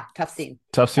 Yeah, tough scene.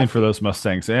 Tough scene for those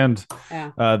Mustangs. And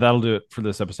that'll do it for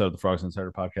this episode of the Frogs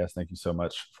Insider podcast. Thank you so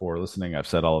much for listening. I've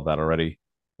said all of that already.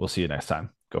 We'll see you next time.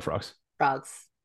 Go Frogs. Frogs.